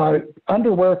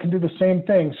 Underwear can do the same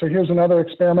thing. So here's another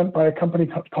experiment by a company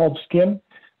called Skin.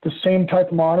 The same type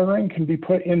of monitoring can be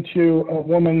put into a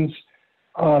woman's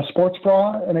sports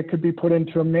bra, and it could be put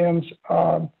into a man's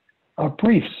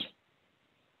briefs.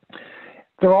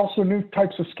 There are also new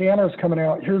types of scanners coming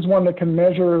out. Here's one that can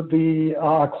measure the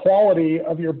quality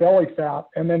of your belly fat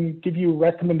and then give you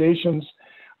recommendations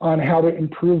on how to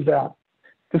improve that.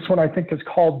 This one I think is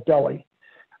called Belly.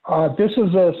 This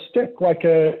is a stick like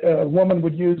a woman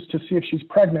would use to see if she's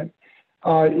pregnant.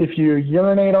 If you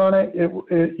urinate on it,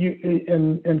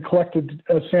 and collected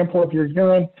a sample of your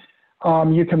urine,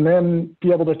 You can then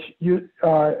be able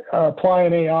to apply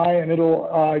an AI, and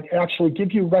it'll actually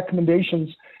give you recommendations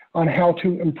on how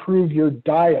to improve your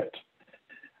diet.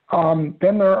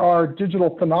 Then there are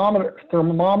digital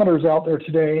thermometers out there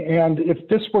today, and if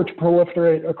this were to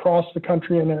proliferate across the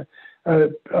country in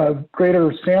a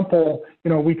greater sample,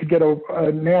 we could get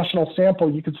a national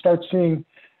sample, you could start seeing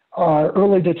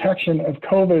early detection of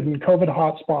COVID and COVID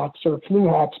hotspots or flu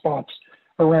hotspots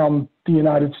around the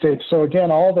United States. So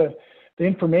again, all the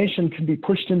information can be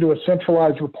pushed into a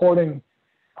centralized reporting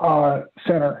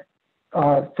center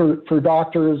for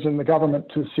doctors and the government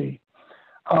to see.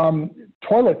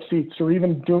 Toilet seats are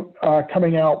even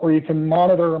coming out where you can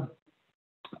monitor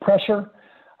pressure,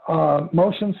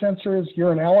 motion sensors,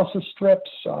 urinalysis strips,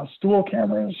 stool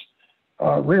cameras,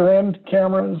 rear end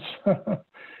cameras,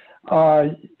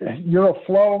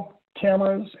 Euroflow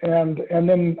cameras, and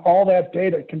then all that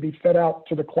data can be fed out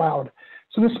to the cloud.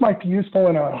 So this might be useful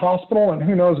in a hospital, and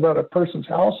who knows about a person's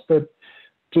house, but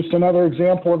just another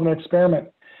example of an experiment.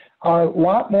 A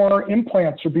lot more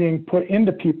implants are being put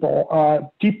into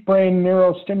people. Deep brain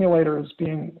neurostimulators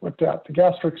being looked at, the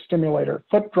gastric stimulator,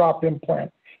 foot drop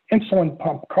implant, insulin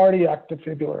pump, cardiac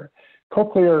defibrillator,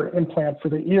 cochlear implant for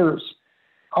the ears.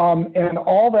 And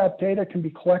all that data can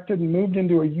be collected and moved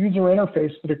into a user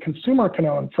interface that a consumer can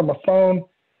own, from a phone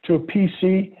to a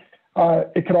PC.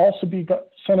 It could also be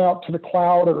sent out to the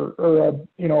cloud or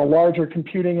a larger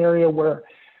computing area where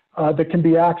that can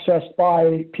be accessed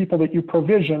by people that you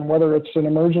provision, whether it's an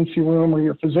emergency room or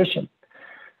your physician.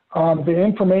 The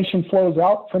information flows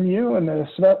out from you, and the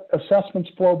assessments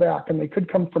flow back, and they could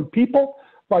come from people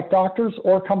like doctors,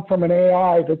 or come from an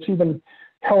AI that's even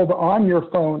held on your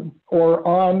phone or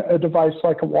on a device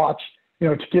like a watch,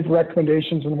 to give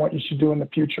recommendations on what you should do in the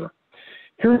future.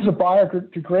 Here's a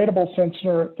biodegradable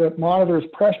sensor that monitors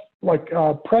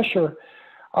pressure,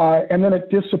 and then it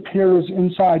disappears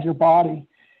inside your body.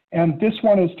 And this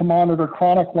one is to monitor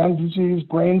chronic lung disease,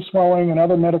 brain swelling, and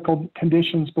other medical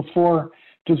conditions before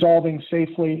dissolving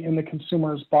safely in the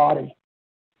consumer's body.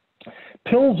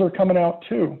 Pills are coming out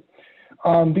too.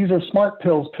 These are smart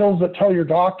pills that tell your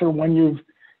doctor when you've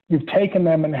taken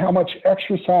them and how much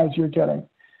exercise you're getting.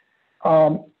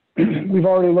 We've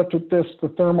already looked at this, the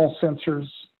thermal sensors.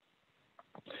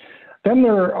 Then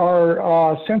there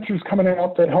are sensors coming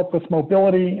out that help with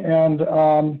mobility, and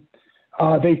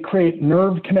they create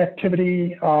nerve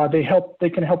connectivity. They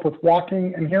can help with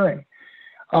walking and hearing.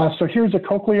 So here's a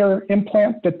cochlear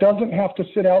implant that doesn't have to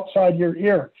sit outside your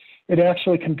ear. It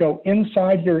actually can go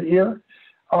inside your ear,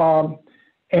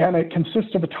 and it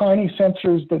consists of tiny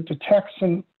sensors that detects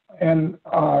and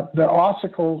the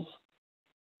ossicles,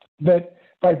 that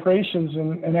vibrations,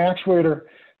 and an actuator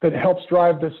that helps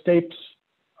drive the stapes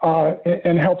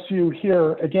and helps you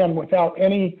hear, again, without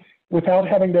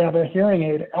having to have a hearing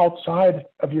aid outside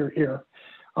of your ear.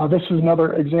 This is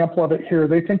another example of it here.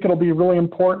 They think it'll be really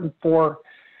important for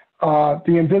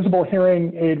the invisible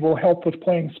hearing aid will help with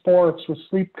playing sports, with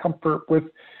sleep comfort, with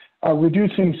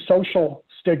reducing social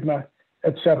stigma,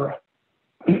 etc.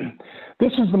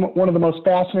 This is one of the most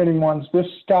fascinating ones. This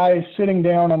guy sitting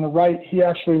down on the right, he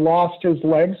actually lost his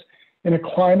legs in a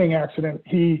climbing accident.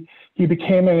 He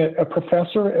became a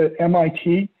professor at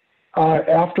MIT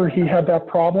after he had that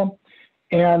problem,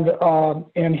 and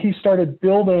he started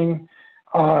building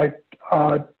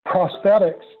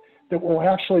prosthetics that will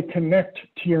actually connect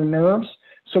to your nerves,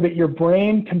 so that your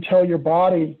brain can tell your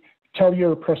body, tell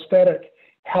your prosthetic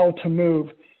how to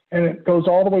move. And it goes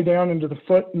all the way down into the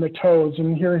foot and the toes.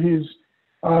 And here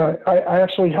I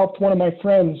actually helped one of my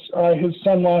friends. His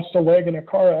son lost a leg in a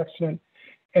car accident,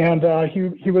 and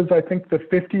he was, I think, the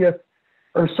 50th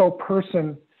or so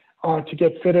person to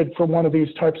get fitted for one of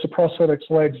these types of prosthetics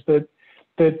legs that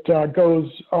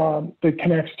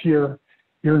connects to your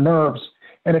nerves.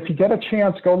 And if you get a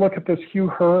chance, go look at this Hugh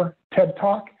Herr TED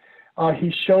Talk.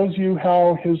 He shows you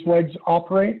how his legs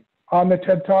operate on the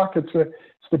TED Talk. It's the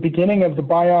beginning of the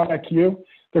bionic U.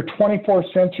 There are 24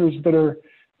 sensors that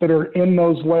are in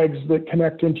those legs that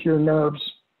connect into your nerves.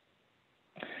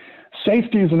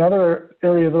 Safety is another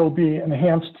area that will be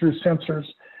enhanced through sensors.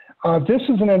 This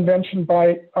is an invention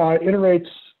by Iterate's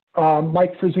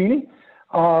Mike Frazzini,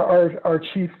 our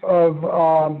chief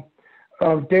of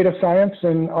data science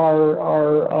and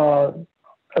our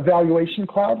evaluation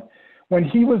cloud. When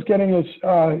he was getting his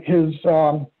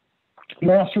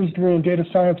master's degree in data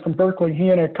science from Berkeley, he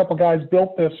and a couple guys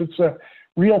built this. It's a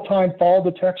real-time fall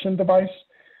detection device.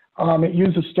 It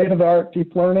uses state-of-the-art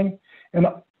deep learning, and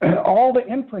all the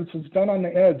inference is done on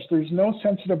the edge. There's no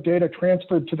sensitive data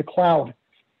transferred to the cloud.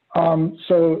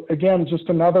 So again, just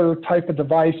another type of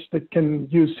device that can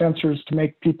use sensors to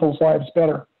make people's lives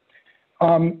better.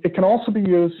 It can also be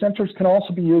used, sensors can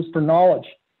also be used for knowledge,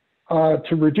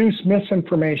 to reduce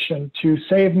misinformation, to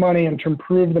save money, and to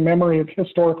improve the memory of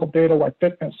historical data like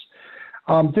fitness.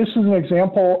 This is an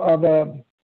example of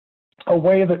a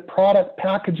way that product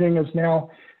packaging is now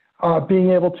being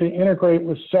able to integrate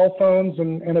with cell phones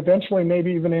and eventually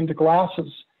maybe even into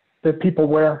glasses that people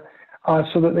wear,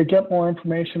 so that they get more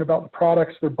information about the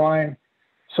products they're buying.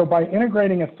 So by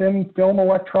integrating a thin film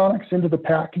electronics into the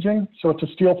packaging, so it's a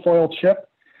steel foil chip,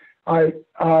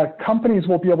 companies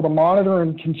will be able to monitor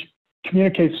and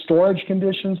communicate storage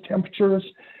conditions, temperatures,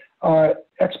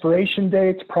 expiration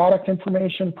dates, product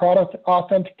information, product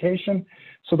authentication.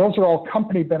 So those are all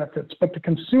company benefits, but the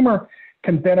consumer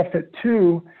can benefit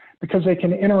too, because they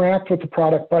can interact with the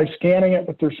product by scanning it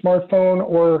with their smartphone,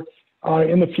 or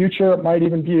in the future, it might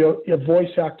even be a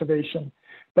voice activation.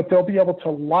 But they'll be able to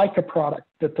like a product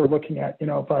that they're looking at,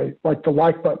 by like the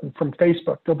like button from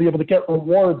Facebook. They'll be able to get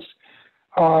rewards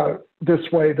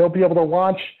this way. They'll be able to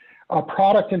launch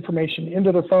product information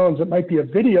into their phones. It might be a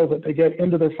video that they get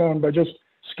into their phone by just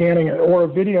scanning it, or a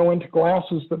video into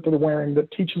glasses that they're wearing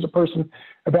that teaches a person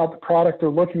about the product they're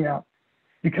looking at.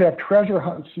 You could have treasure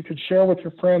hunts you could share with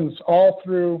your friends, all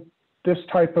through this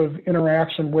type of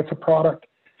interaction with a product.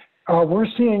 We're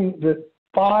seeing that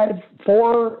the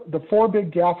four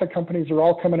big GAFA companies are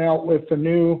all coming out with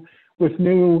new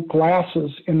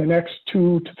glasses in the next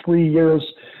 2 to 3 years.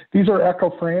 These are Echo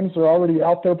frames. They're already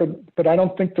out there, but I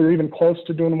don't think they're even close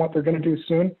to doing what they're going to do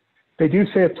soon. They do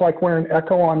say it's like wearing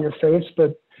Echo on your face,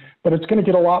 but it's going to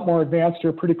get a lot more advanced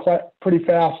here pretty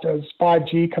fast as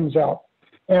 5G comes out,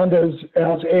 and as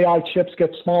AI chips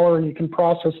get smaller and you can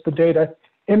process the data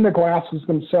in the glasses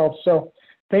themselves. So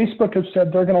Facebook has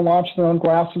said they're going to launch their own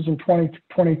glasses in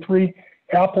 2023.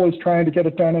 Apple is trying to get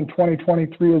it done in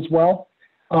 2023 as well.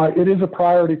 It is a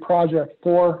priority project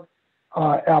for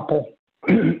Apple.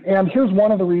 And here's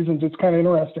one of the reasons it's kind of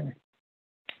interesting.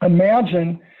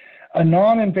 Imagine a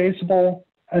non-invasive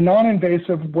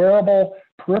wearable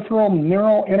peripheral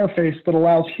neural interface that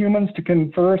allows humans to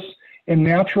converse in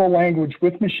natural language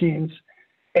with machines,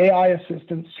 AI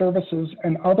assistants, services,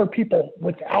 and other people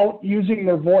without using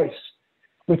their voice,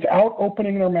 without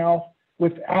opening their mouth,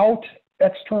 without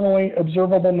externally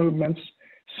observable movements,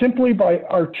 simply by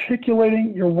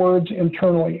articulating your words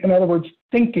internally. In other words,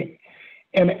 thinking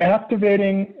and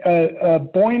activating a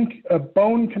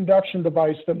bone conduction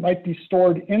device that might be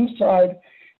stored inside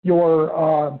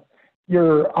your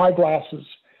eyeglasses.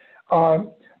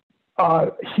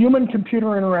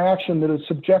 Human-computer interaction that is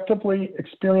subjectively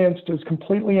experienced is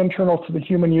completely internal to the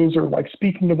human user, like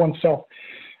speaking to oneself.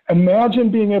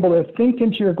 Imagine being able to think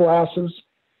into your glasses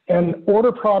and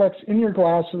order products in your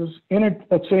glasses,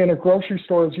 let's say in a grocery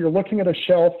store, as you're looking at a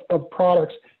shelf of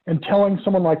products and telling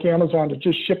someone like Amazon to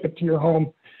just ship it to your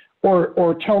home,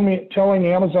 or telling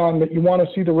Amazon that you want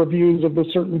to see the reviews of the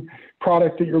certain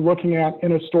product that you're looking at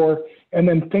in a store, and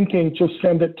then thinking, just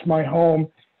send it to my home,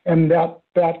 and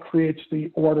that creates the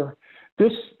order.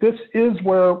 This is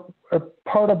where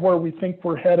part of where we think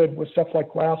we're headed with stuff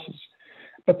like glasses.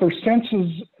 But there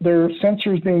are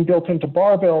sensors being built into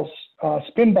barbells,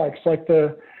 spin bikes like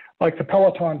the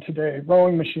Peloton today,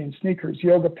 rowing machines, sneakers,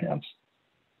 yoga pants.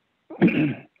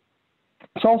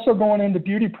 It's also going into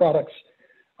beauty products.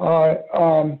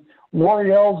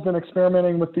 L'Oreal's been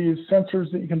experimenting with these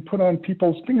sensors that you can put on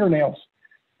people's fingernails.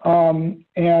 And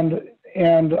the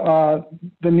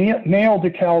nail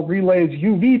decal relays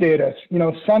UV data,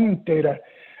 sun data,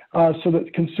 so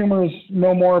that consumers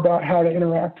know more about how to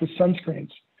interact with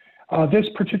sunscreens. This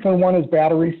particular one is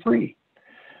battery-free.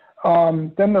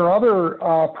 Then there are other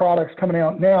products coming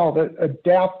out now that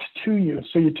adapt to you.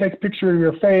 So you take a picture of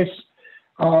your face,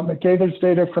 it gathers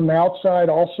data from the outside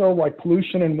also, like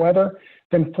pollution and weather,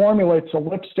 then formulates a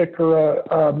lipstick or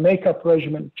a makeup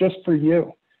regimen just for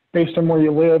you, based on where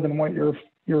you live and what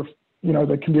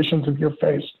the conditions of your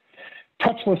face.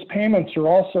 Touchless payments are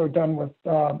also done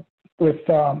with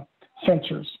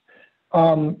sensors.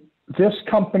 This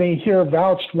company here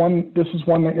vouched this is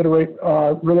one that Iterate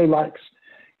really likes.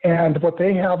 And what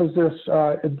they have is this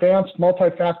advanced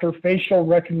multi-factor facial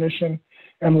recognition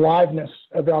and liveness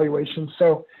evaluation.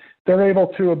 So they're able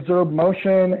to observe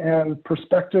motion and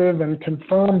perspective and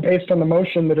confirm based on the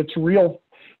motion that it's a real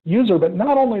user, but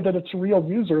not only that it's a real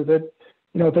user, that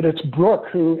it's Brooke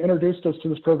who introduced us to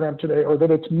this program today, or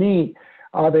that it's me.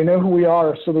 They know who we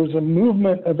are. So there's a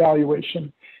movement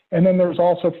evaluation. And then there's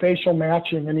also facial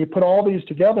matching. And you put all these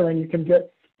together and you can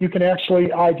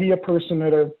actually ID a person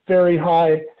at a very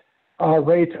high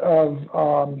rate of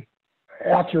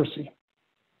accuracy.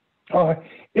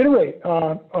 Iterate,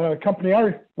 a company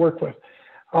I work with,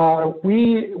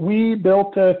 we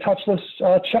built a touchless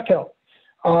checkout.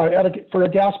 for a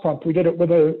gas pump. We did it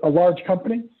with a large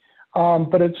company,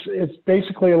 but it's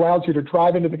basically allows you to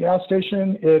drive into the gas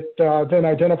station. It then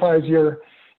identifies your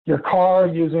car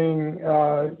using,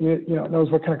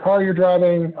 knows what kind of car you're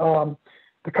driving,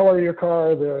 the color of your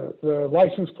car, the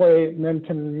license plate, and then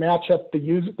can match up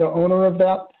the owner of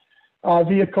that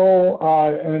vehicle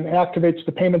and activates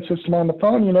the payment system on the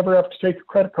phone. You never have to take a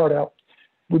credit card out.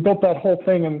 We built that whole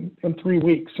thing in 3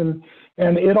 weeks, and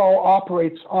it all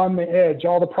operates on the edge.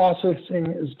 All the processing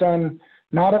is done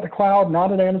not at the cloud,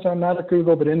 not at Amazon, not at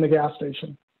Google, but in the gas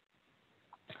station.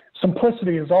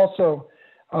 Simplicity is also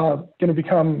going to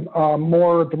become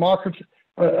more democratic,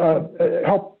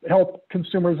 help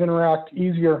consumers interact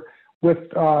easier with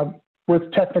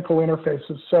technical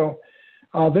interfaces. So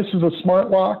this is a smart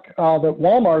lock that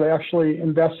Walmart actually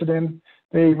invested in.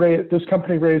 This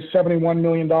company raised $71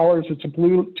 million. It's a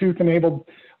Bluetooth-enabled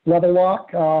level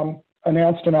lock,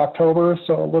 announced in October,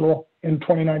 so a little in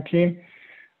 2019.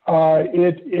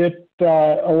 It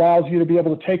allows you to be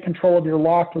able to take control of your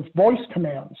lock with voice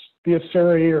commands via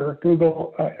Siri or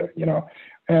Google,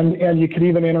 and you can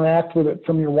even interact with it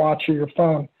from your watch or your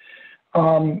phone.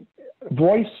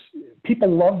 Voice, people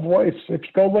love voice. If you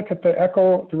go look at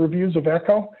the reviews of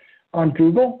Echo on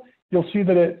Google, you'll see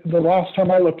that the last time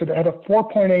I looked at it had a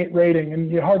 4.8 rating, and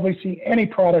you hardly see any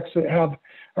products that have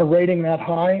a rating that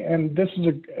high. And this is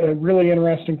a really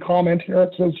interesting comment here.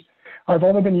 It says, I've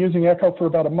only been using Echo for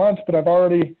about a month, but I've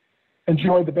already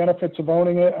enjoyed the benefits of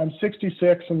owning it. I'm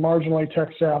 66 and marginally tech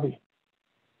savvy.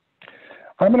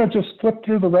 I'm going to just flip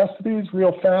through the rest of these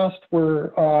real fast. We're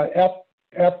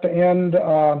at the end,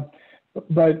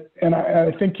 and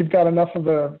I think you've got enough of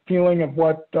a feeling of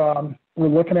what we're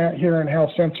looking at here and how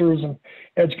sensors and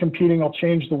edge computing will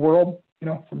change the world,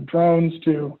 from drones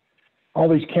to all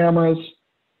these cameras,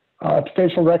 to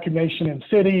facial recognition in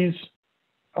cities,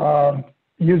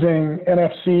 using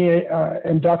NFC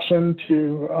induction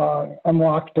to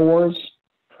unlock doors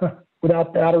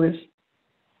without batteries,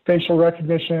 facial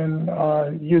recognition,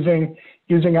 using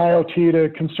IoT to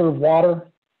conserve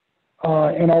water,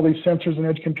 and all these sensors and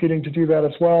edge computing to do that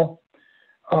as well.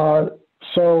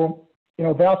 So,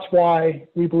 that's why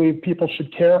we believe people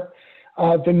should care.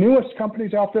 The newest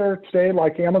companies out there today,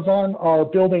 like Amazon, are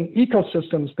building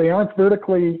ecosystems. They aren't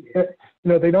vertically,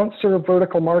 they don't serve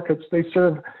vertical markets. They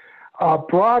serve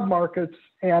broad markets,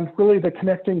 and really the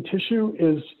connecting tissue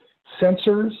is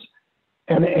sensors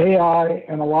and AI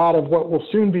and a lot of what will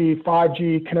soon be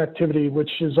 5G connectivity,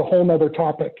 which is a whole nother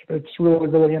topic. It's really,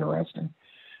 really interesting.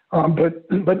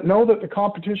 But know that the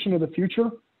competition of the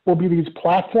future will be these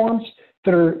platforms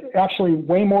that are actually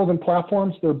way more than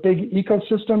platforms. They're big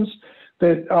ecosystems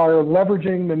that are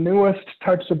leveraging the newest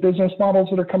types of business models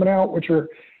that are coming out, which are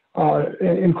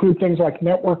include things like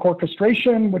network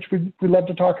orchestration, which we love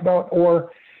to talk about,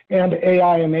 and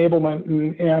AI enablement.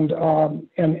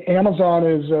 And Amazon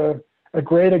is a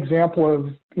great example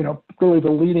of really the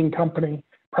leading company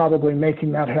probably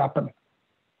making that happen.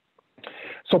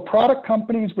 So product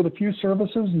companies with a few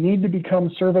services need to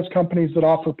become service companies that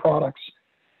offer products.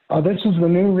 This is the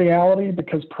new reality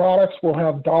because products will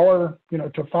have $1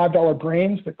 to $5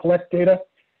 brains that collect data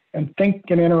and think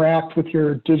and interact with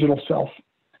your digital self.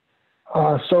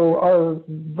 So our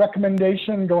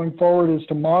recommendation going forward is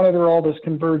to monitor all this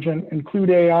convergence, include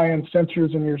AI and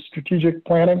sensors in your strategic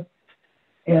planning,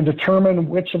 and determine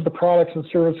which of the products and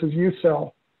services you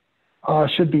sell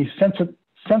should be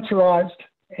sensorized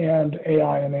and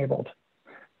AI enabled.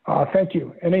 Thank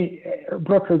you.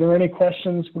 Brooke, are there any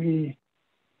questions we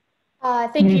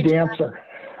need to answer?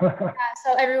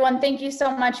 So everyone, thank you so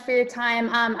much for your time.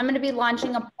 I'm going to be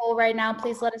launching a poll right now.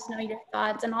 Please let us know your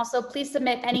thoughts, and also please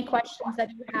submit any questions that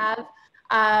you have.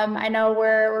 I know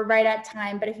we're right at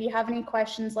time, but if you have any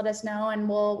questions, let us know, and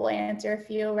we'll answer a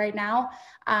few right now.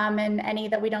 And any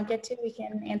that we don't get to, we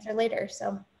can answer later.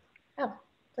 So yeah,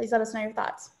 please let us know your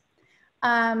thoughts.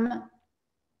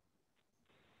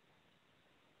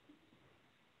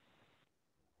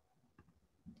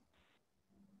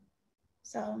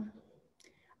 So,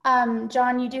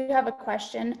 John, you do have a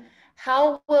question.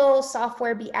 How will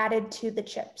software be added to the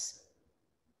chips?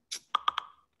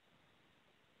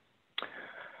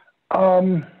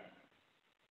 I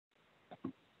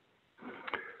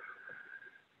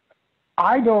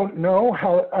don't know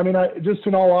how, just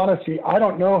in all honesty, I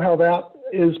don't know how that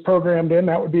is programmed in.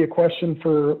 That would be a question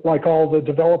for like all the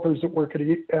developers that work at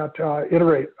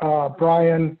Iterate.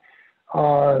 Brian,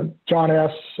 John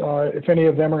S., if any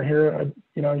of them are here,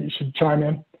 you should chime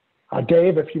in.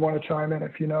 Dave, if you want to chime in,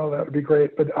 that would be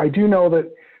great. But I do know that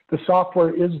the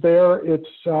software is there. It's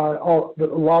a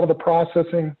lot of the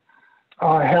processing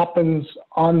happens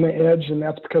on the edge, and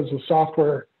that's because the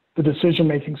software the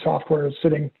decision-making software is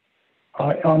sitting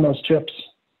on those chips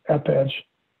at the edge.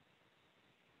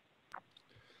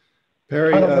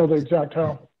 Perry, I don't know the exact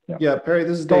how. Yeah, Perry,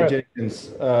 this is Dave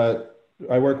Jenkins.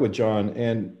 I work with Jon,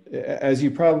 and as you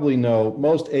probably know,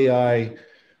 most AI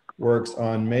works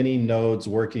on many nodes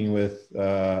working with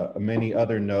many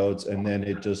other nodes, and then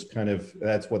it just kind of,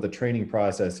 that's what the training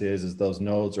process is those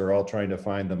nodes are all trying to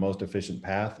find the most efficient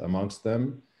path amongst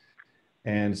them.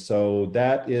 And so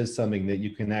that is something that you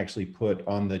can actually put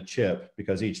on the chip,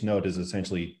 because each node is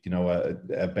essentially,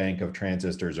 a bank of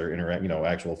transistors or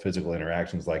actual physical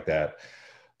interactions like that.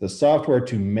 The software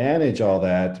to manage all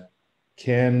that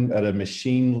can, at a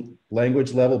machine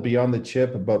language level, be on the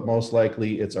chip, but most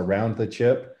likely it's around the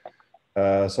chip.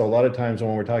 So a lot of times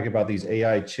when we're talking about these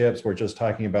AI chips, we're just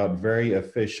talking about very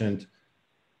efficient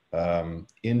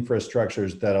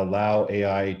infrastructures that allow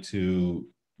AI to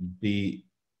be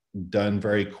done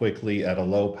very quickly at a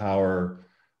low power,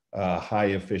 high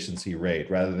efficiency rate,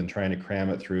 rather than trying to cram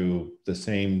it through the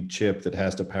same chip that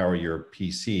has to power your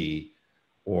PC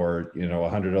or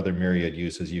 100 other myriad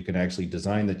uses. You can actually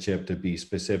design the chip to be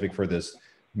specific for this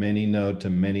many node to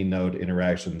many node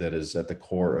interaction that is at the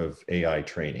core of AI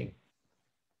training.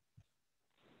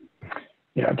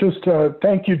 Yeah, just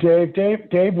thank you, Dave.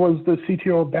 Dave was the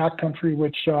CTO of Backcountry,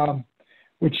 which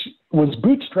was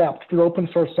bootstrapped through open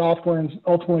source software and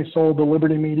ultimately sold to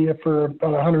Liberty Media for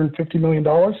about $150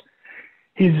 million.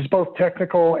 He's both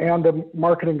technical and a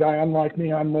marketing guy. Unlike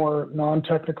me, I'm more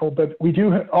non-technical, but we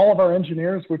do all of our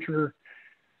engineers, which are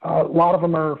a lot of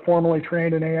them are formally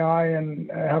trained in AI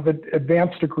and have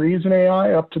advanced degrees in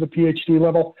AI up to the PhD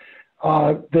level.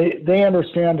 They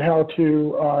understand how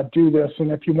to do this. And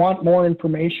if you want more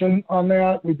information on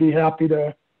that, we'd be happy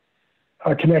to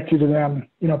connect you to them,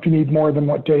 if you need more than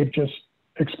what Dave just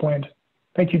explained.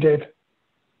 Thank you, Dave.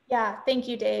 Yeah, thank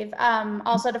you, Dave.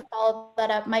 Also, to follow that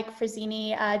up, Mike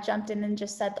Frazzini jumped in and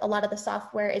just said a lot of the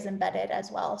software is embedded as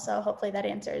well. So hopefully that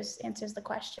answers the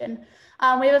question.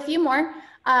 We have a few more.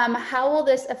 How will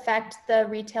this affect the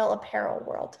retail apparel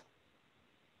world?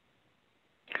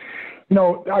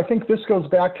 I think this goes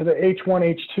back to the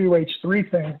H1, H2,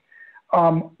 H3 thing.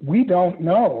 We don't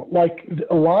know. Like,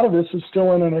 a lot of this is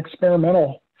still in an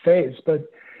experimental phase, but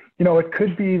it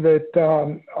could be that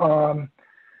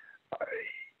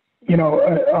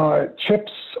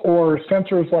chips or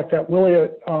sensors like that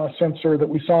Wiliot sensor that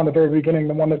we saw in the very beginning,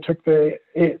 the one that took the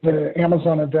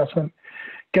Amazon investment,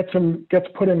 gets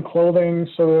put in clothing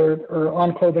or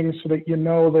on clothing so that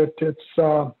that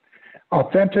it's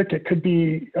authentic. It could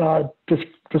be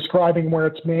describing where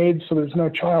it's made, so there's no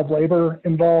child labor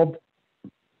involved.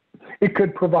 It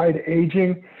could provide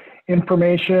aging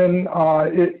information. A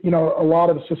lot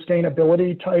of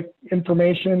sustainability type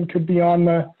information could be on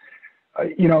the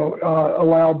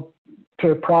allowed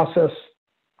to process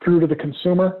through to the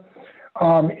consumer.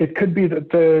 It could be that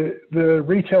the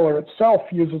retailer itself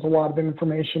uses a lot of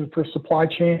information for supply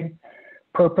chain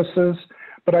purposes.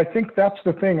 But I think that's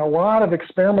the thing. A lot of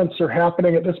experiments are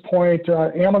happening at this point.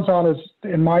 Amazon is,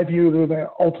 in my view, they're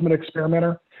the ultimate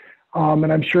experimenter.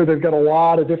 And I'm sure they've got a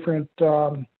lot of different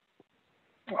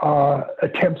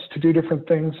attempts to do different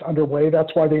things underway.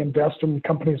 That's why they invest in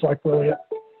companies like Wiliot,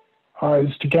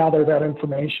 is to gather that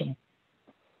information.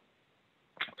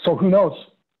 So who knows?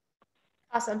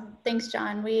 Awesome. Thanks,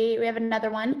 Jon. We have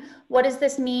another one. What does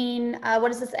this mean?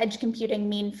 What does this edge computing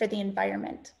mean for the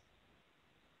environment?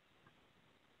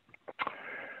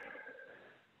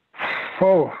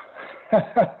 Oh,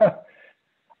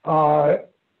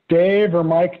 Dave or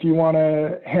Mike, do you want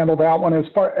to handle that one?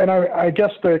 And I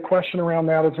guess the question around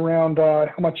that is around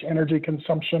how much energy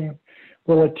consumption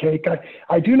will it take?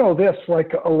 I do know this,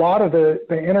 like a lot of the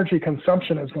energy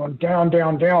consumption is going down,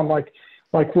 down, down. Like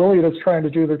Wiliot is trying to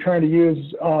do. They're trying to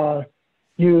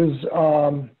use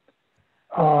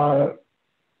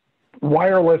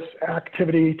wireless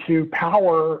activity to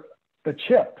power the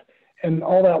chip, and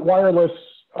all that wireless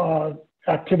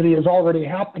activity is already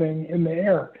happening in the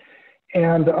air.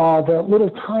 And that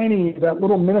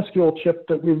little minuscule chip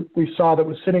that we saw that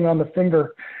was sitting on the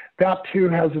finger, that too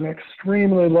has an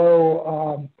extremely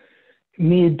low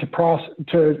need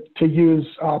to use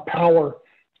power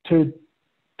to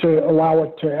allow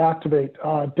it to activate.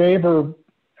 Dave or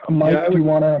Mike, do you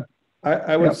want to?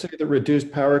 I would say the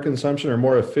reduced power consumption or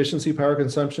more efficiency power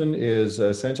consumption is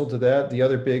essential to that. The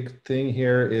other big thing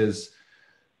here is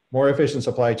more efficient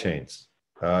supply chains.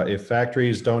 If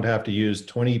factories don't have to use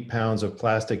 20 pounds of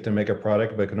plastic to make a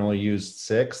product, but can only use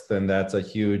 6, then that's a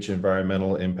huge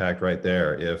environmental impact right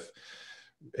there.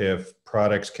 If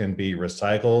products can be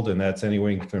recycled, and that's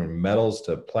anything from metals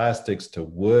to plastics to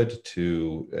wood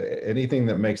to anything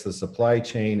that makes the supply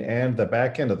chain and the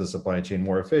back end of the supply chain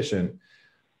more efficient,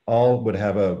 all would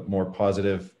have a more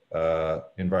positive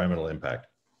environmental impact.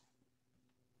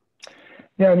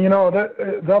 Yeah, and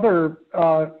the other,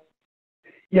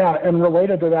 and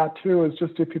related to that too is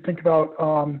just if you think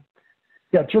about,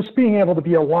 just being able to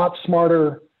be a lot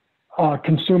smarter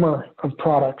consumer of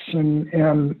products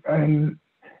and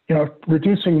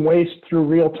reducing waste through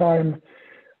real-time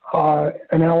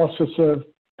analysis of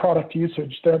product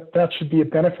usage. That should be a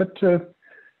benefit to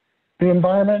the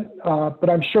environment. But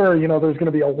I'm sure there's going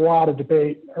to be a lot of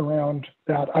debate around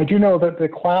that. I do know that the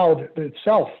cloud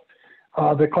itself,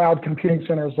 the cloud computing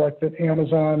centers like that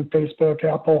Amazon, Facebook,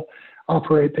 Apple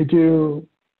operate, they do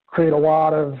create a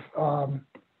lot of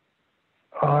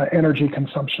energy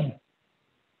consumption.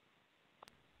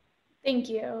 Thank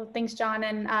you. Thanks, John.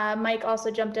 And Mike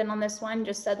also jumped in on this one,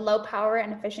 just said low power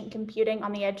and efficient computing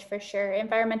on the edge for sure.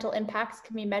 Environmental impacts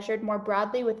can be measured more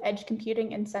broadly with edge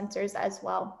computing and sensors as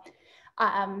well.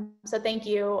 So thank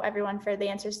you everyone for the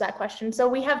answers to that question. So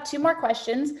we have 2 more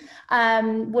questions.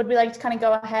 Would we like to kind of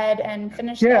go ahead and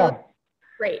finish those?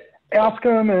 Great. Ask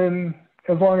them, and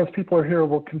as long as people are here,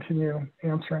 we'll continue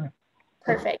answering.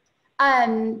 Perfect.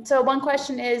 So one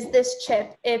question is this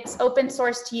chip, it's open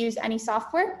source to use any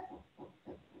software?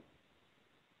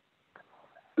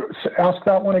 Ask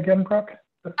that one again, Brooke.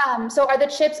 So are the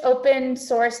chips open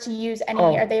source to use any,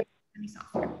 are they any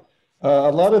software?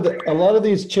 A lot of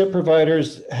these chip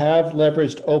providers have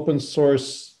leveraged open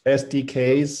source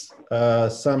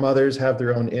SDKs. Some others have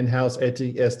their own in-house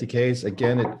SDKs.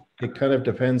 Again, it kind of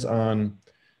depends on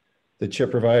the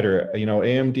chip provider.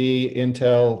 AMD,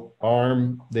 Intel,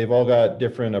 ARM, they've all got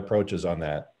different approaches on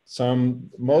that.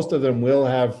 Most of them will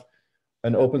have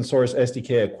an open source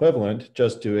SDK equivalent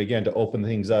just to open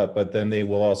things up, but then they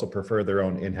will also prefer their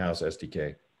own in-house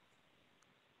SDK.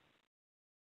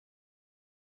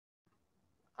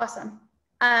 Awesome.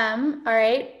 All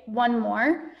right, one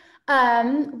more.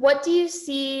 What do you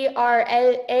see are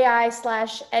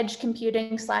AI/edge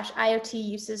computing/IoT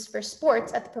uses for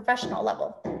sports at the professional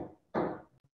level?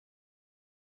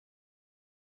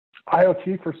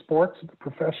 IoT for sports at the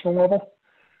professional level?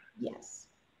 Yes.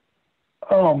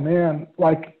 Oh man,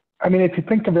 if you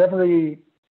think of every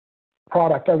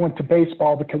product, I went to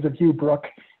baseball because of you, Brooke,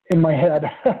 in my head.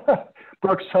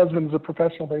 Brooke's husband's a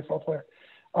professional baseball player.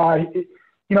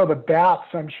 The bats,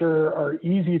 I'm sure, are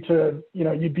easy to,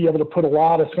 you'd be able to put a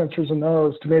lot of sensors in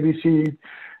those to maybe see,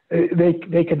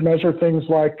 they could measure things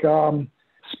like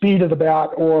speed of the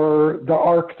bat or the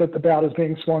arc that the bat is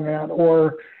being swung at,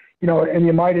 or, and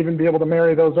you might even be able to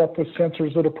marry those up with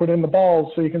sensors that are put in the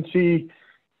balls so you can see,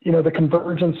 the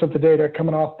convergence of the data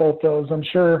coming off both those. I'm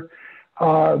sure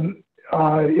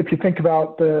if you think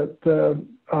about the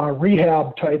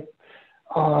rehab type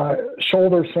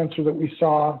shoulder sensor that we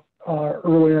saw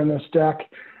earlier in this deck,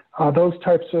 those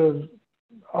types of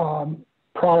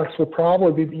products will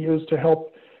probably be used to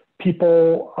help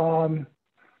people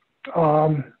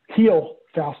heal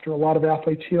faster. A lot of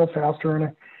athletes heal faster. And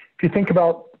if you think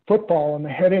about football and the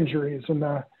head injuries and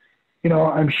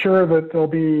I'm sure that there'll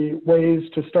be ways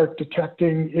to start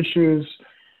detecting issues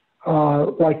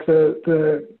like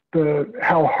the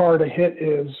how hard a hit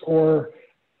is, or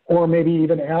maybe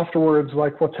even afterwards,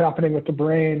 like what's happening with the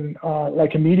brain,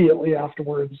 like immediately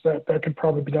afterwards. That could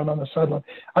probably be done on the sideline.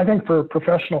 I think for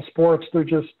professional sports, there are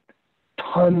just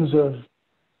tons of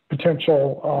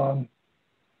potential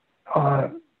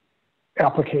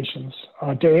applications.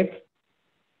 Dave?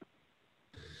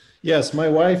 Yes, my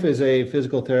wife is a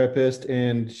physical therapist,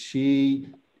 and she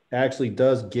actually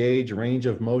does gauge range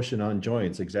of motion on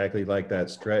joints, exactly like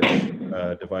that stretch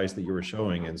device that you were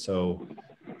showing. And so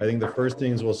I think the first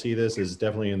things we'll see this is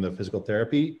definitely in the physical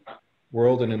therapy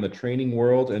world and in the training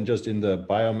world, and just in the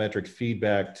biometric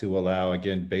feedback to allow,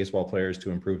 again, baseball players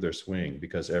to improve their swing,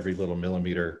 because every little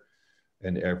millimeter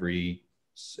and every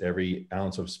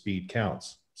ounce of speed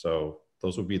counts. So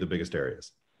those would be the biggest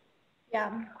areas.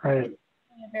 Yeah. Right.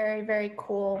 A very, very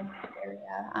cool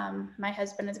area. My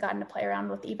husband has gotten to play around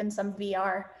with even some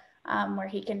VR where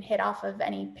he can hit off of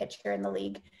any pitcher in the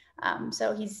league.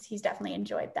 So he's definitely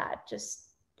enjoyed that. Just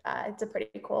it's a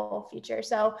pretty cool feature.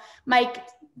 So Mike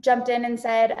jumped in and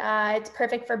said it's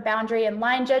perfect for boundary and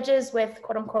line judges with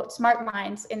quote unquote smart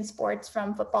lines in sports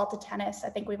from football to tennis. I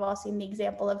think we've all seen the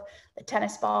example of the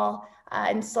tennis ball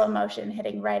in slow motion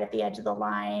hitting right at the edge of the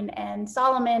line. And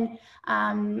Solomon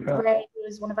Gray, who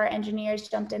is one of our engineers,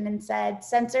 jumped in and said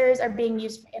sensors are being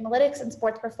used for analytics and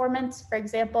sports performance. For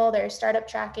example, there's startup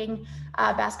tracking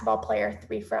basketball player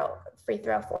free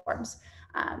throw forms.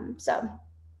 So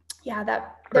yeah,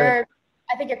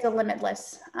 I think it's a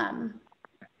limitless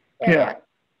area.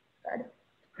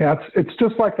 Yeah, it's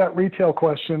just like that retail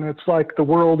question. It's like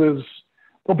there'll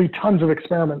be tons of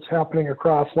experiments happening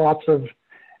across lots of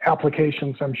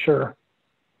applications, I'm sure.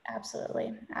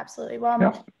 Absolutely, absolutely.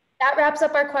 Well, that wraps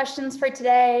up our questions for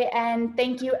today. And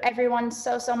thank you everyone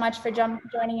so much for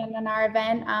joining in on our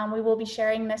event. We will be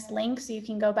sharing this link so you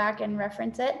can go back and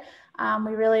reference it.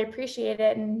 We really appreciate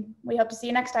it, and we hope to see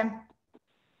you next time.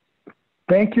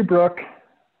 Thank you, Brooke.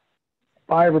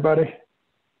 Bye, everybody.